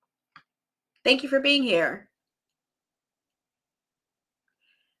 Thank you for being here.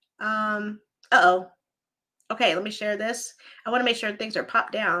 Uh-oh. Okay, let me share this. I want to make sure things are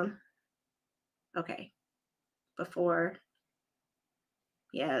popped down. Okay, before.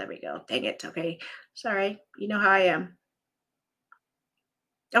 Yeah, there we go. Dang it. Okay, sorry. You know how I am.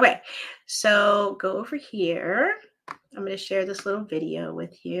 Okay, so go over here. I'm going to share this little video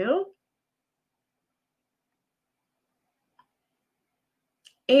with you.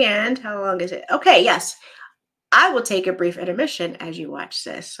 And how long is it? Okay, yes. I will take a brief intermission as you watch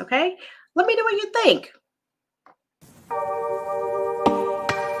this, okay? Let me know what you think.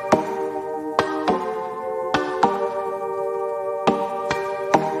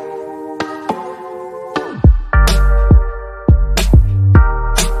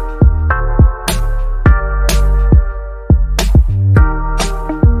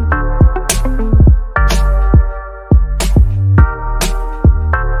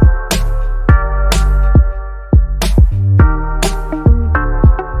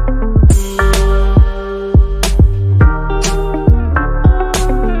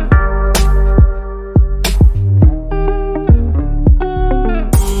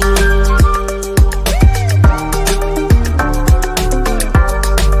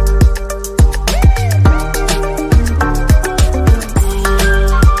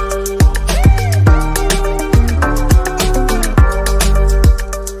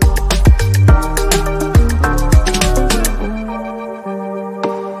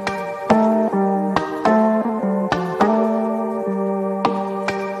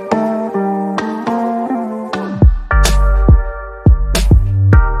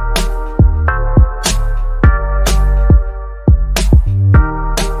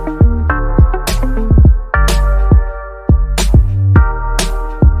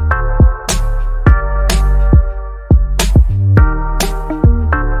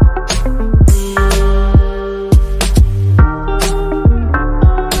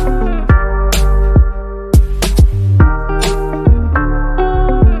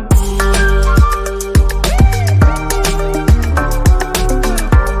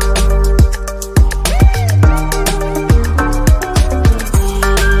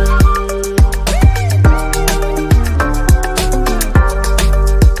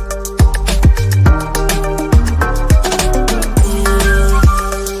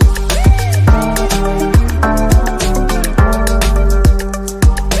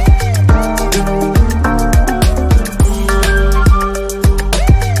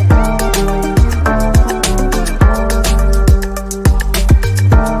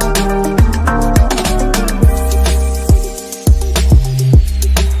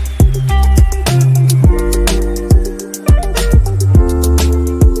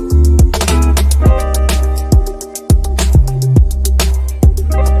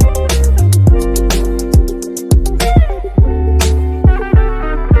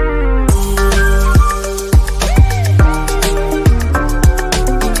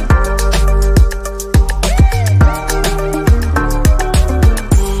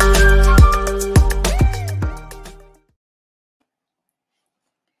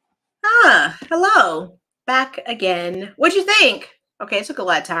 again. What'd you think? Okay, it took a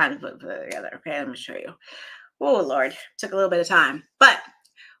lot of time to put it together. Okay, let me show you. Oh Lord, took a little bit of time. But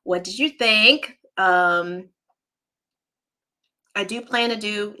what did you think? I do plan to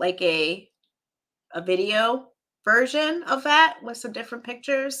do like a video version of that with some different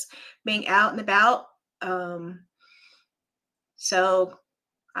pictures being out and about. So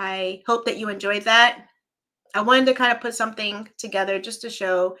I hope that you enjoyed that. I wanted to kind of put something together just to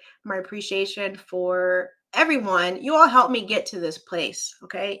show my appreciation for everyone. You all helped me get to this place,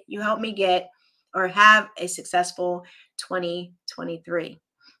 okay? You helped me get or have a successful 2023.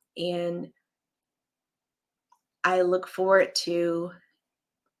 And I look forward to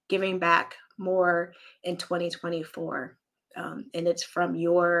giving back more in 2024. And it's from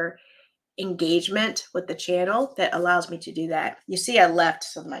your engagement with the channel that allows me to do that. You see, I left,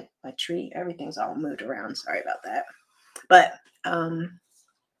 so my tree, everything's all moved around. Sorry about that. But I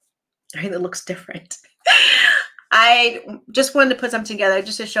mean, it looks different. I just wanted to put something together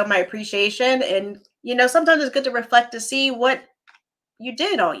just to show my appreciation. And, you know, sometimes it's good to reflect to see what you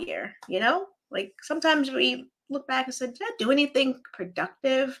did all year, you know? Like sometimes we look back and said, did I do anything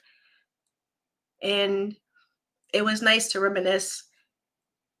productive? And it was nice to reminisce.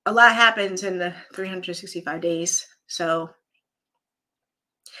 A lot happens in the 365 days. So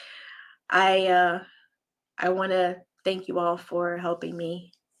I want to thank you all for helping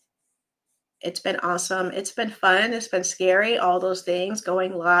me. It's been awesome. It's been fun. It's been scary. All those things.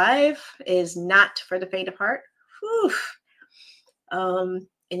 Going live is not for the faint of heart. Whew. And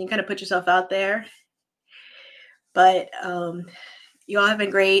you kind of put yourself out there. But you all have been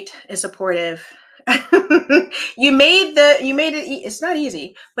great and supportive. you made it. It's not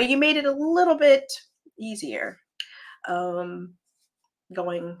easy, but you made it a little bit easier.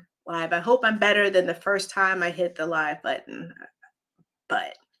 Going live. I hope I'm better than the first time I hit the live button.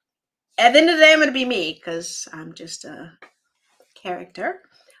 But at the end of the day, I'm going to be me because I'm just a character.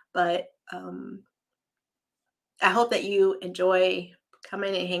 But I hope that you enjoy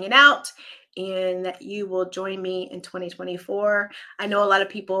coming and hanging out and that you will join me in 2024. I know a lot of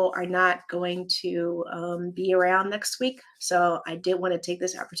people are not going to be around next week. So I did want to take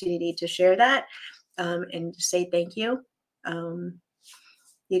this opportunity to share that and say thank you.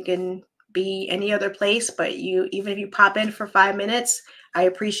 You can be any other place, but even if you pop in for 5 minutes, I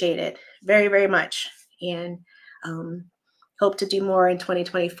appreciate it very, very much. And hope to do more in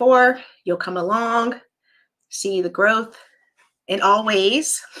 2024. You'll come along, see the growth in all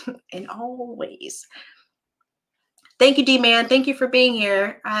ways, in all ways. Thank you, D-Man. Thank you for being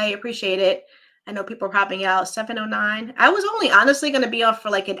here. I appreciate it. I know people are popping out. 7:09. I was only honestly going to be off for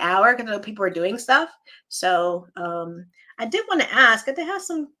like an hour because I know people are doing stuff. So I did want to ask, I did have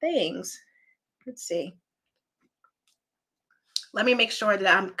some things. Let's see. Let me make sure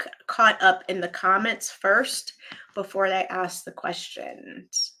that I'm caught up in the comments first before I ask the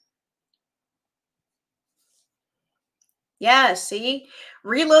questions. Yeah, see?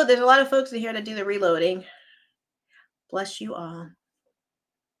 Reload. There's a lot of folks in here that do the reloading. Bless you all.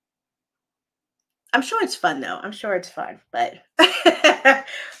 I'm sure it's fun, though. I'm sure it's fun. But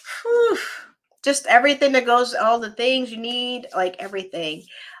just everything that goes, all the things you need, like everything.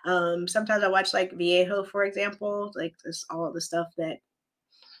 Sometimes I watch like Viejo, for example, like this, all the stuff that,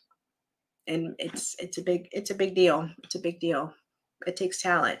 and it's a big deal. It's a big deal. It takes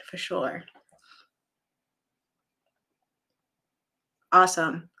talent for sure.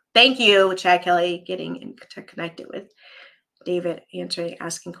 Awesome. Thank you, Chad Kelly, getting connected with David,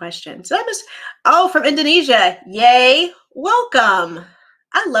 asking questions. That was, from Indonesia. Yay. Welcome.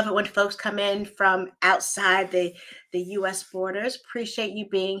 I love it when folks come in from outside the U.S. borders. Appreciate you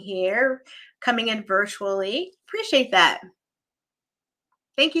being here, coming in virtually. Appreciate that.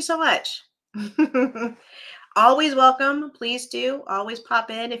 Thank you so much. Always welcome. Please do. Always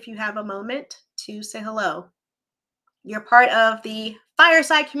pop in if you have a moment to say hello. You're part of the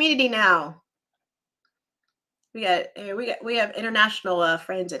Fireside community now. We have international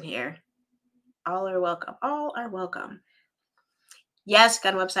friends in here. All are welcome. All are welcome. Yes,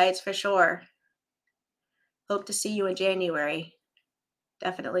 gun websites for sure. Hope to see you in January.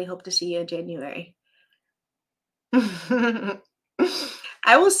 Definitely hope to see you in January.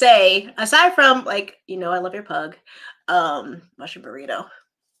 I will say, aside from I love your pug, mushroom burrito.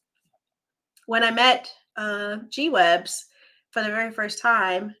 When I met G-Webs for the very first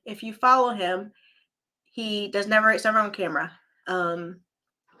time, if you follow him, it's never on camera. Some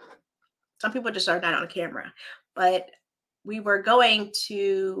people just are not on camera, but we were going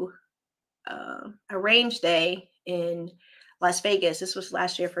to a range day in Las Vegas. This was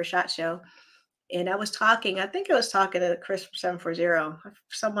last year for SHOT Show. And I was talking, I think I was talking to Chris from 740.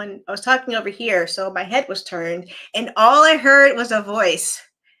 Someone, I was talking over here. So my head was turned and all I heard was a voice.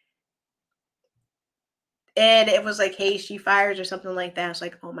 And it was like, hey, she fires or something like that. I was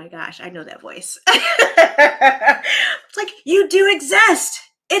like, oh my gosh, I know that voice. It's like, you do exist.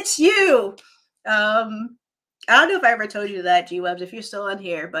 It's you. I don't know if I ever told you that, G-Webs, if you're still on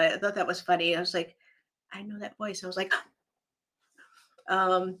here, but I thought that was funny. I was like, I know that voice. I was like,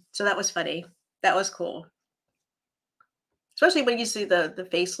 so that was funny. That was cool. Especially when you see the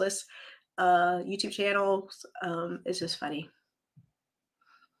faceless YouTube channels. It's just funny.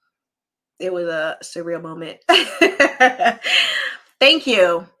 It was a surreal moment. Thank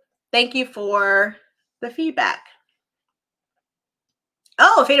you. Thank you for the feedback.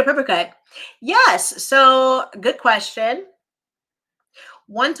 Oh, fade pepper cut. Yes. So good question.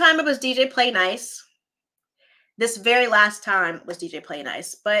 One time it was DJ Play Nice. This very last time was DJ Play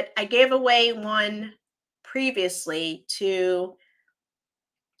Nice, but I gave away one previously to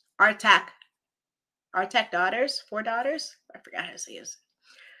our tech daughters, 4 daughters. I forgot how to say his.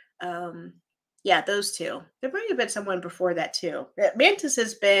 Yeah, those two. There might have been someone before that too. Mantis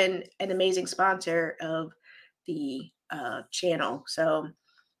has been an amazing sponsor of the channel. So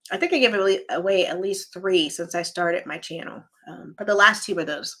I think I gave away at least 3 since I started my channel. But the last 2 were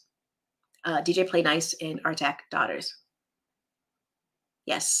those. DJ Play Nice and Artac Daughters.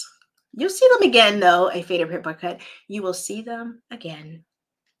 Yes. You'll see them again, though, a faded paper cut. You will see them again.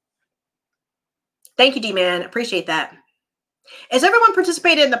 Thank you, D-Man. Appreciate that. As everyone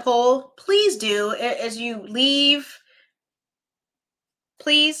participated in the poll, please do. As you leave,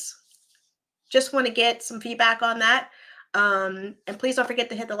 please just want to get some feedback on that. And please don't forget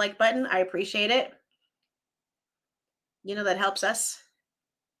to hit the like button. I appreciate it. You know, that helps us.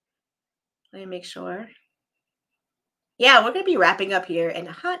 Let me make sure. Yeah, we're going to be wrapping up here in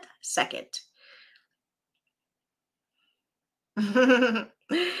a hot second.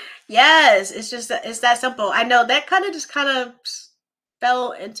 Yes, it's that simple. I know that just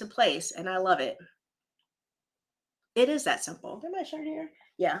fell into place and I love it. It is that simple. Is my shirt here?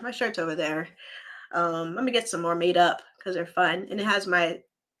 Yeah, my shirt's over there. Let me get some more made up because they're fun. And it has my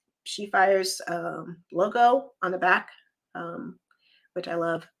She Fires logo on the back, which I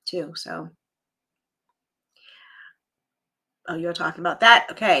love too. So, oh, you're talking about that?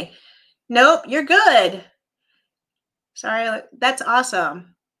 Okay. Nope, you're good. Sorry, that's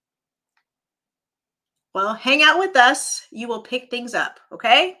awesome. Well, hang out with us. You will pick things up,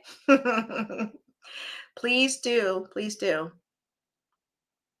 okay? Please do. Please do.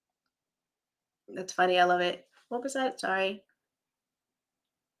 That's funny. I love it. What was that? Sorry.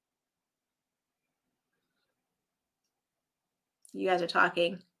 You guys are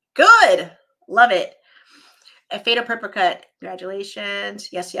talking. Good. Love it. A fatal purple cut. Congratulations.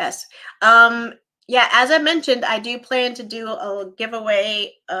 Yes, yes. Yeah, as I mentioned, I do plan to do a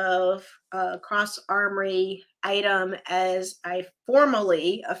giveaway of a cross armory item as I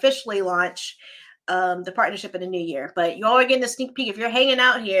officially launch the partnership in the new year. But you all are getting a sneak peek. If you're hanging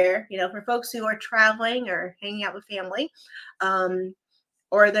out here, you know, for folks who are traveling or hanging out with family,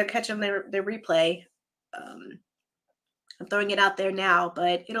 or they're catching their replay, I'm throwing it out there now,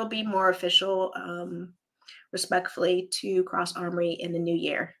 but it'll be more official, respectfully, to Cross Armory in the new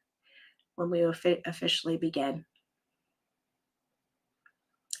year when we officially begin.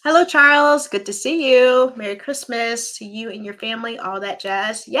 Hello, Charles. Good to see you. Merry Christmas to you and your family, all that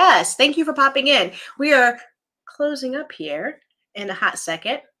jazz. Yes, thank you for popping in. We are closing up here in a hot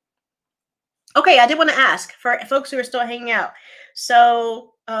second. Okay, I did want to ask for folks who are still hanging out.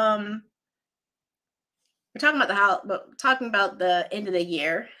 So, we're talking about the end of the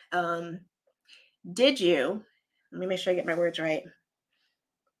year. Did you? Let me make sure I get my words right.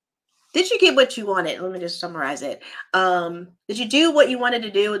 Did you get what you wanted? Let me just summarize it. Did you do what you wanted to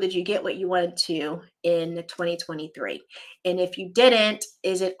do? Or did you get what you wanted to in 2023? And if you didn't,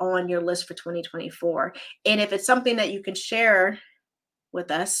 is it on your list for 2024? And if it's something that you can share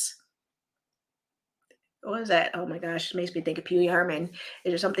with us, what is that? Oh my gosh, it makes me think of Pee Wee Herman.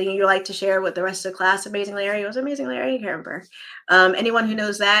 Is there something you like to share with the rest of the class? Amazing Larry. It was Amazing Larry. I can't remember. Anyone who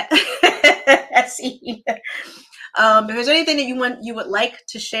knows that? See. If there's anything that you would like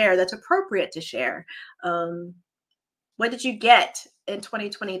to share that's appropriate to share, what did you get in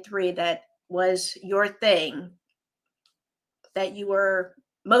 2023 that was your thing that you were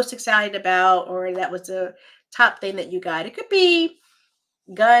most excited about, or that was the top thing that you got? It could be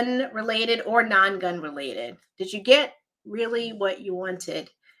gun related or non-gun related. Did you get really what you wanted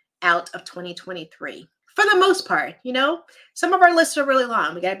out of 2023? For the most part, you know, some of our lists are really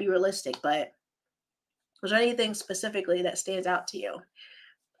long. We got to be realistic, but was there anything specifically that stands out to you?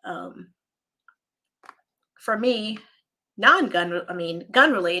 for me, gun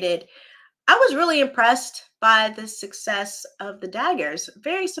related, I was really impressed by the success of the daggers.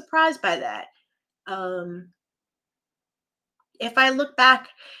 Very surprised by that. If I look back,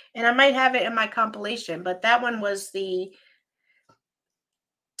 and I might have it in my compilation, but that one was the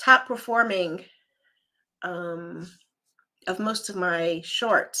top performing of most of my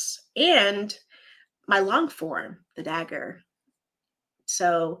shorts and my long form, the dagger.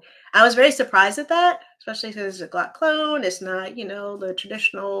 So I was very surprised at that, especially because it's a Glock clone. It's not, the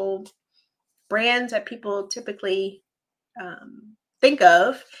traditional brands that people typically think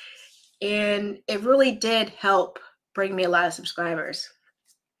of. And it really did help bring me a lot of subscribers.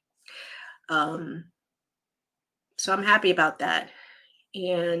 So I'm happy about that.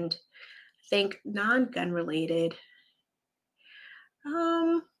 And I think non-gun related,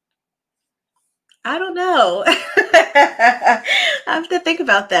 I don't know. I have to think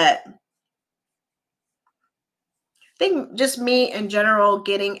about that. I think just me in general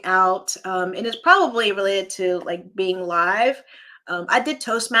getting out, and it's probably related to like being live. I did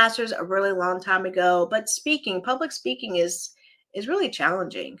Toastmasters a really long time ago, but public speaking is really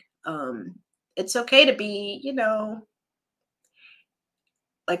challenging. It's okay to be,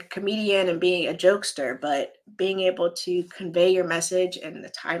 like a comedian and being a jokester, but being able to convey your message in a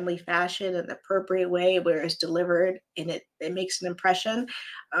timely fashion, in the appropriate way where it's delivered and it makes an impression,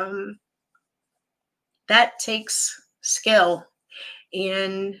 that takes skill.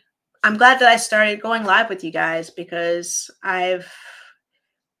 And I'm glad that I started going live with you guys because I've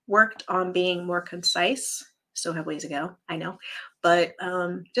worked on being more concise. Still have ways to go, I know. But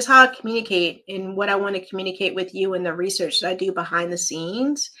just how I communicate and what I want to communicate with you and the research that I do behind the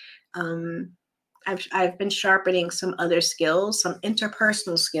scenes. I've been sharpening some other skills, some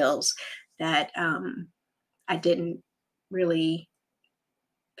interpersonal skills that I didn't really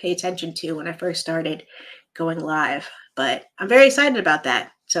pay attention to when I first started going live. But I'm very excited about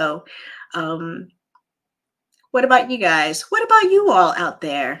that. So what about you guys? What about you all out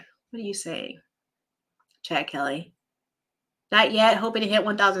there? What are you saying? Chad Kelly. Not yet. Hoping to hit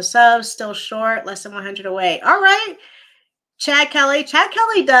 1,000 subs. Still short. Less than 100 away. All right. Chad Kelly. Chad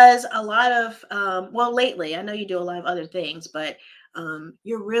Kelly does a lot of, well, lately, I know you do a lot of other things, but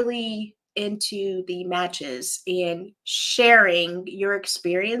you're really into the matches and sharing your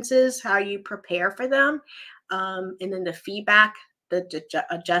experiences, how you prepare for them, and then the feedback, the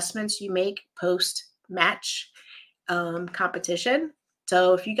adjustments you make post-match competition.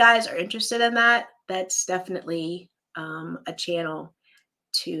 So if you guys are interested in that, that's definitely a channel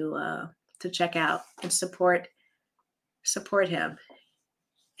to check out and support him.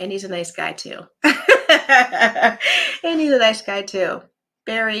 And he's a nice guy too. And he's a nice guy too.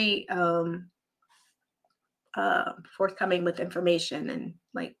 Very forthcoming with information, and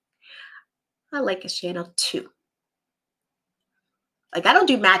like I like his channel too. Like I don't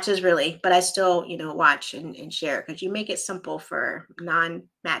do matches really, but I still, watch and share because you make it simple for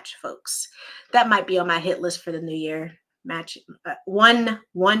non-match folks. That might be on my hit list for the new year. Match one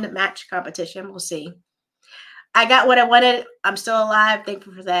match competition. We'll see. I got what I wanted. I'm still alive.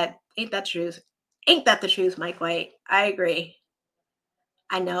 Thankful for that. Ain't that truth? Ain't that the truth, Mike White? I agree.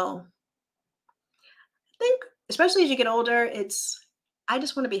 I know. I think, especially as you get older, I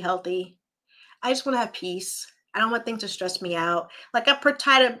just want to be healthy. I just want to have peace. I don't want things to stress me out. Like I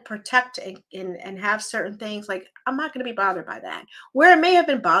try to protect and have certain things. Like I'm not going to be bothered by that. Where I may have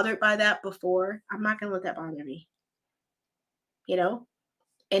been bothered by that before, I'm not going to let that bother me.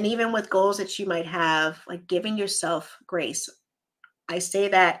 And even with goals that you might have, like giving yourself grace. I say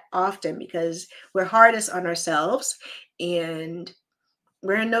that often because we're hardest on ourselves and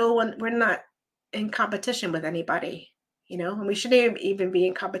we're not in competition with anybody, and we shouldn't even be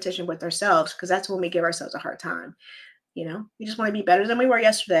in competition with ourselves because that's when we give ourselves a hard time. We just want to be better than we were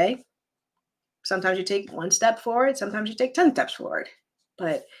yesterday. Sometimes you take one step forward, sometimes you take 10 steps forward,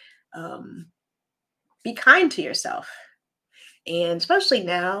 but be kind to yourself. And especially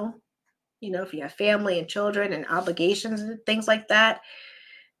now, if you have family and children and obligations and things like that,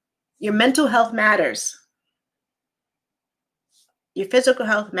 your mental health matters. Your physical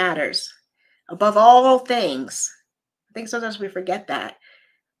health matters above all things. I think sometimes we forget that.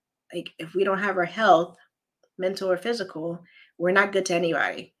 Like if we don't have our health, mental or physical, we're not good to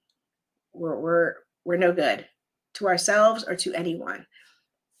anybody. We're no good to ourselves or to anyone.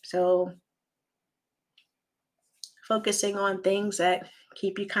 So focusing on things that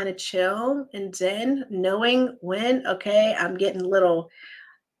keep you kind of chill and zen, knowing when, okay, I'm getting a little,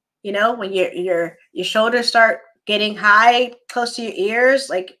 when your shoulders start getting high close to your ears,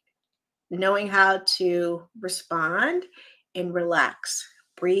 like knowing how to respond and relax,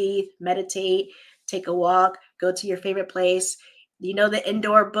 breathe, meditate, take a walk, go to your favorite place. You know, the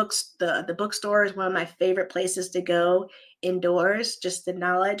indoor books, the bookstore is one of my favorite places to go indoors. Just the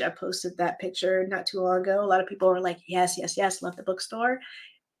knowledge. I posted that picture not too long ago. A lot of people were like, yes, yes, yes, love the bookstore.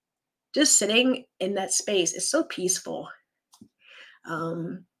 Just sitting in that space is so peaceful.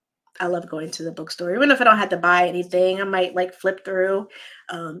 I love going to the bookstore. Even if I don't have to buy anything, I might like flip through.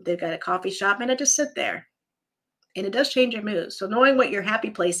 They've got a coffee shop and I just sit there. And it does change your mood. So knowing what your happy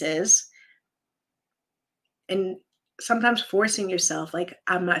place is and sometimes forcing yourself, like,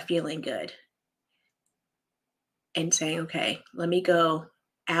 I'm not feeling good. And saying, okay, let me go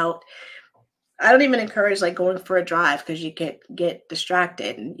out. I don't even encourage like going for a drive because you get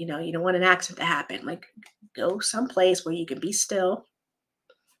distracted and you don't want an accident to happen. Like go someplace where you can be still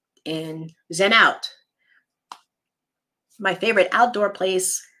and zen out. My favorite outdoor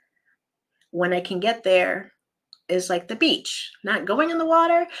place when I can get there is like the beach, not going in the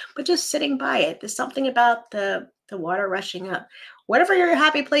water, but just sitting by it. There's something about the water rushing up. Whatever your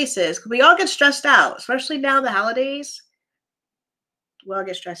happy place is, we all get stressed out, especially now the holidays. We all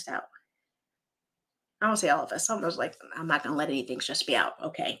get stressed out. I won't say all of us. Some of us like, I'm not going to let anything stress me out.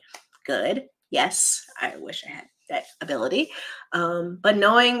 Okay, good. Yes, I wish I had that ability. But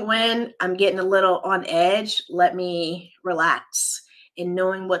knowing when I'm getting a little on edge, let me relax. And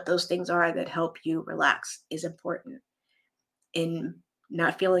knowing what those things are that help you relax is important. And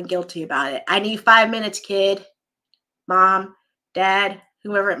not feeling guilty about it. I need 5 minutes, kid, mom, dad,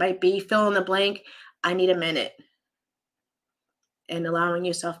 whoever it might be, fill in the blank. I need a minute. And allowing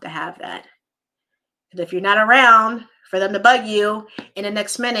yourself to have that. And if you're not around for them to bug you in the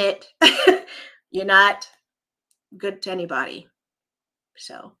next minute, you're not good to anybody.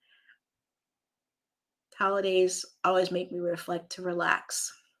 So holidays always make me reflect to relax.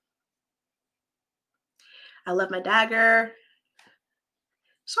 I love my dagger.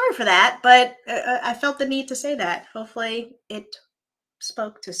 Sorry for that, but I felt the need to say that. Hopefully it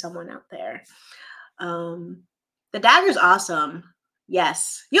spoke to someone out there. The dagger's awesome.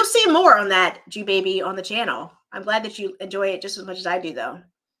 Yes. You'll see more on that, G-Baby, on the channel. I'm glad that you enjoy it just as much as I do, though.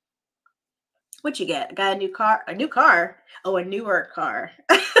 What'd you get? I got a new car. A new car? Oh, a newer car.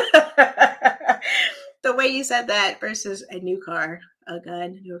 The way you said that versus a new car. A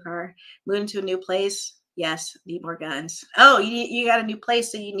gun, newer car. Moving to a new place. Yes, need more guns. Oh, you got a new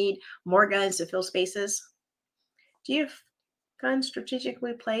place, so you need more guns to fill spaces. Do you have guns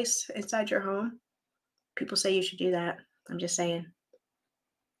strategically placed inside your home? People say you should do that. I'm just saying.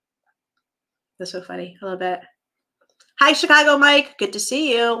 That's so funny. I love that. Hi, Chicago Mike. Good to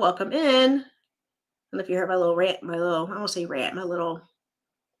see you. Welcome in. I don't know if you heard my little rant, I won't say rant, my little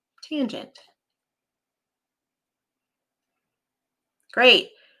tangent. Great.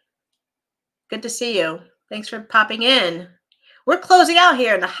 Good to see you. Thanks for popping in. We're closing out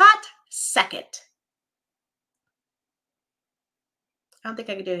here in a hot second. I don't think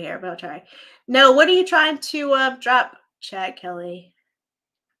I can do it here, but I'll try. No, what are you trying to drop, Chad Kelly?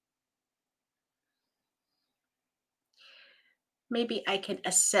 Maybe I can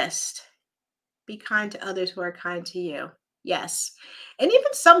assist. Be kind to others who are kind to you. Yes. And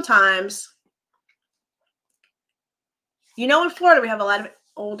even sometimes, in Florida, we have a lot of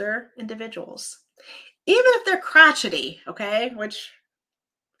older individuals. Even if they're crotchety, okay, which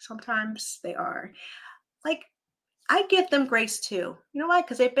sometimes they are, like, I give them grace too. You know why?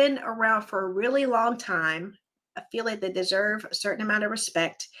 Because they've been around for a really long time. I feel like they deserve a certain amount of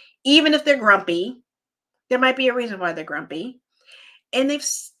respect. Even if they're grumpy, there might be a reason why they're grumpy. And they've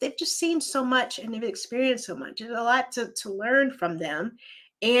just seen so much and they've experienced so much. There's a lot to learn from them.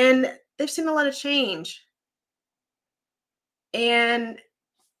 And they've seen a lot of change. And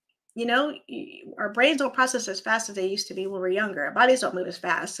our brains don't process as fast as they used to be when we were younger. Our bodies don't move as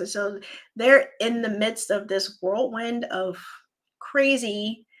fast. And so they're in the midst of this whirlwind of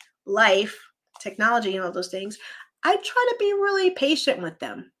crazy life, technology, and all those things. I try to be really patient with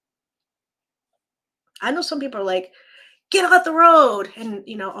them. I know some people are like, get off the road and,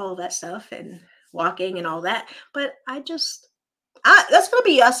 all of that stuff and walking and all that. But that's going to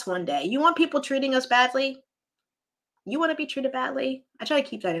be us one day. You want people treating us badly? You want to be treated badly? I try to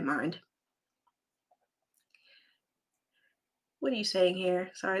keep that in mind. What are you saying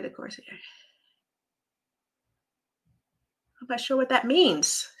here? Sorry, the course here. I'm not sure what that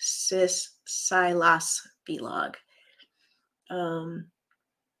means. Sis Silas vlog.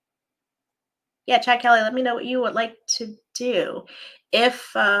 Yeah, Chad Kelly, let me know what you would like to do.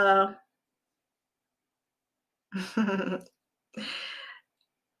 If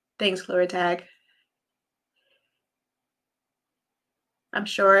thanks, Glory Tag. I'm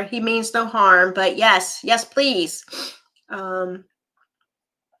sure he means no harm, but yes, please. No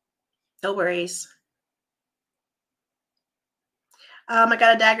worries. I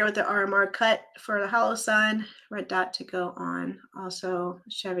got a dagger with the RMR cut for the hollow sun. Red dot to go on. Also,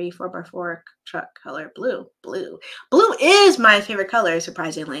 Chevy 4x4 truck color blue. Blue is my favorite color,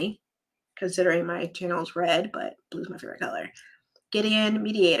 surprisingly, considering my channel's red, but blue's my favorite color. Gideon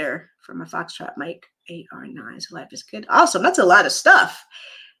Mediator from a Foxtrot Mike AR9. So life is good. Awesome. That's a lot of stuff.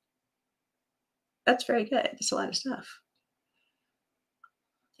 That's very good. That's a lot of stuff.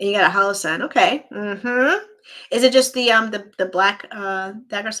 And you got a hollow sun. Okay. Mm-hmm. Is it just the black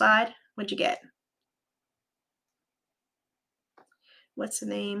dagger slide? What'd you get? What's the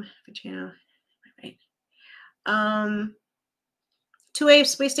name of your channel? Right. 2A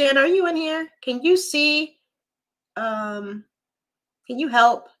Space Station, are you in here? Can you see? Can you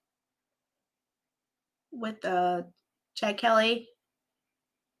help with Chad Kelly? I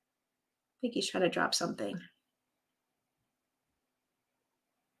think he's trying to drop something.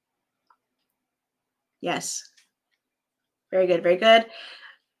 Yes. Very good. Very good.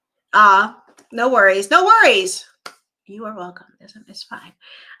 No worries. No worries. You are welcome. It's fine.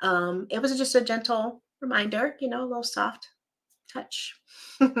 It was just a gentle reminder, a little soft touch.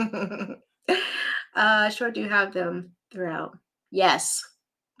 Sure do have them throughout. Yes.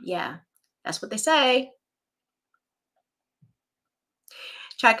 Yeah. That's what they say.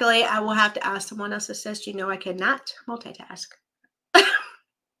 Chocolate, I will have to ask someone else to assist. I cannot multitask.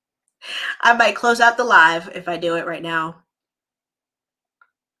 I might close out the live if I do it right now.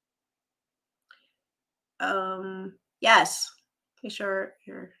 Yes. Be sure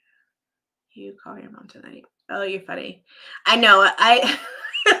you call your mom tonight. Oh, you're funny. I know.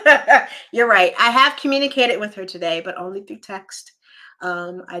 You're right. I have communicated with her today, but only through text.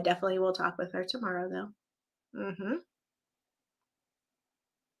 I definitely will talk with her tomorrow, though. Mm-hmm.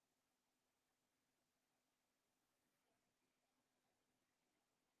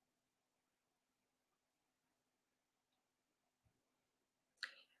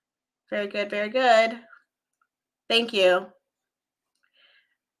 Very good. Very good. Thank you.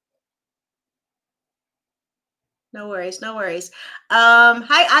 No worries. No worries.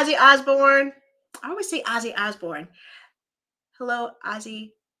 Hi, Ozzy Osbourne. I always say Ozzy Osbourne. Hello,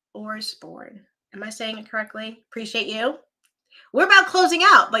 Ozzy Osbourne. Am I saying it correctly? Appreciate you. We're about closing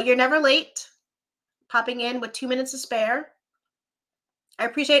out, but you're never late. Popping in with 2 minutes to spare. I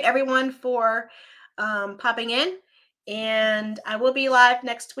appreciate everyone for popping in, and I will be live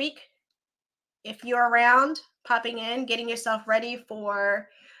next week. If you're around, popping in, getting yourself ready for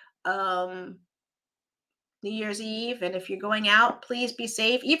New Year's Eve, and if you're going out, please be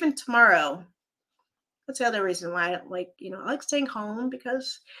safe. Even tomorrow. That's the other reason why I like staying home,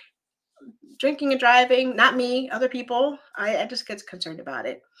 because drinking and driving, not me, other people, I just get concerned about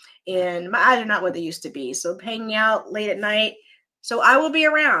it. And my eyes are not what they used to be. So hanging out late at night. So I will be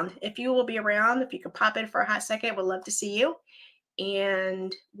around. If you will be around, if you could pop in for a hot second, would love to see you.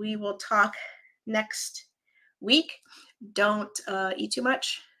 And we will talk next week. Don't eat too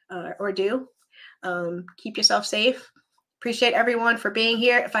much or do. Keep yourself safe. Appreciate everyone for being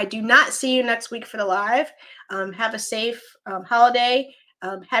here. If I do not see you next week for the live, have a safe holiday.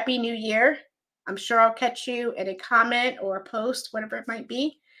 Happy New Year. I'm sure I'll catch you in a comment or a post, whatever it might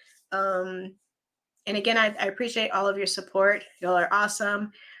be. And again, I appreciate all of your support. Y'all are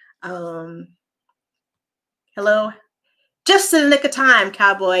awesome. Hello. Just in the nick of time,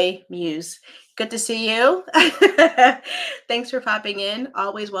 Cowboy Muse. Good to see you. Thanks for popping in.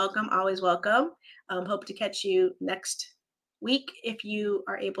 Always welcome. Always welcome. Hope to catch you next week if you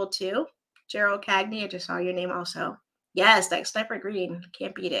are able to. Gerald Cagney, I just saw your name also. Yes, that Sniper Green.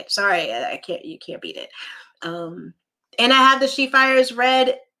 Can't beat it. Sorry, I can't. You can't beat it. And I have the She Fires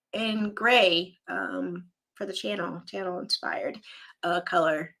red and gray for the channel inspired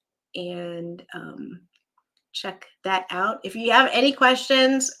color. And check that out. If you have any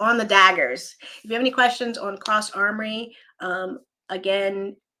questions on the daggers, if you have any questions on Cross Armory,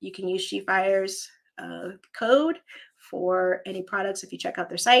 again, you can use She Fires code for any products. If you check out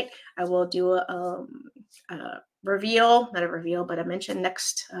their site, I will do a mention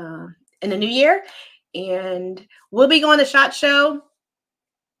next in the new year. And we'll be going to SHOT Show.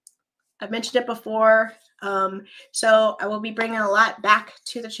 I've mentioned it before. So I will be bringing a lot back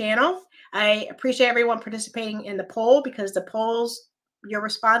to the channel. I appreciate everyone participating in the poll, because the polls, your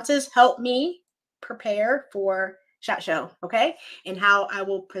responses help me prepare for SHOT Show, okay? And how I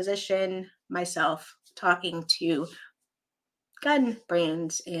will position myself talking to gun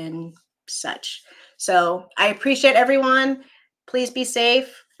brands and such. So I appreciate everyone. Please be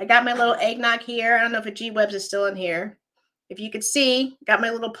safe. I got my little eggnog here. I don't know if a G-Webs is still in here. If you could see, got my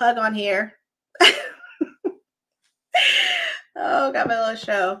little pug on here. Oh, got my little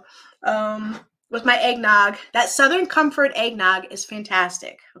show. with my eggnog. That Southern Comfort eggnog is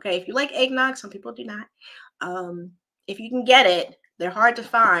fantastic. Okay, if you like eggnog, some people do not. If you can get it, they're hard to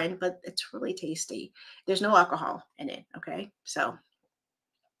find, but it's really tasty. There's no alcohol in it. Okay, so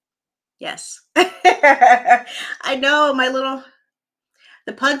yes. I know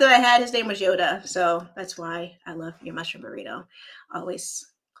the pug that I had, his name was Yoda, so that's why I love your mushroom burrito. Always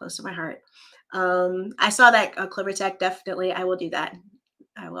close to my heart. I saw that Clover Tech. Definitely, I will do that.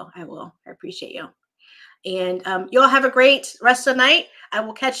 I will. I appreciate you. And you all have a great rest of the night. I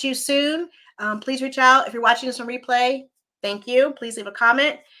will catch you soon. Please reach out if you're watching this on replay. Thank you. Please leave a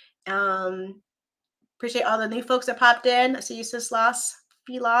comment. Appreciate all the new folks that popped in. I see you, Sis Loss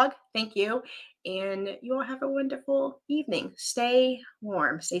Vlog. Thank you. And you all have a wonderful evening. Stay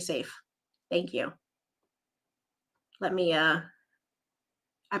warm. Stay safe. Thank you. Let me I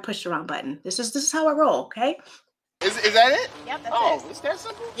pushed the wrong button. This is how I roll, okay? Is that it? Yep, that's it. it. It's that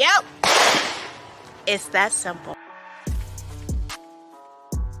simple? Yep. It's that simple.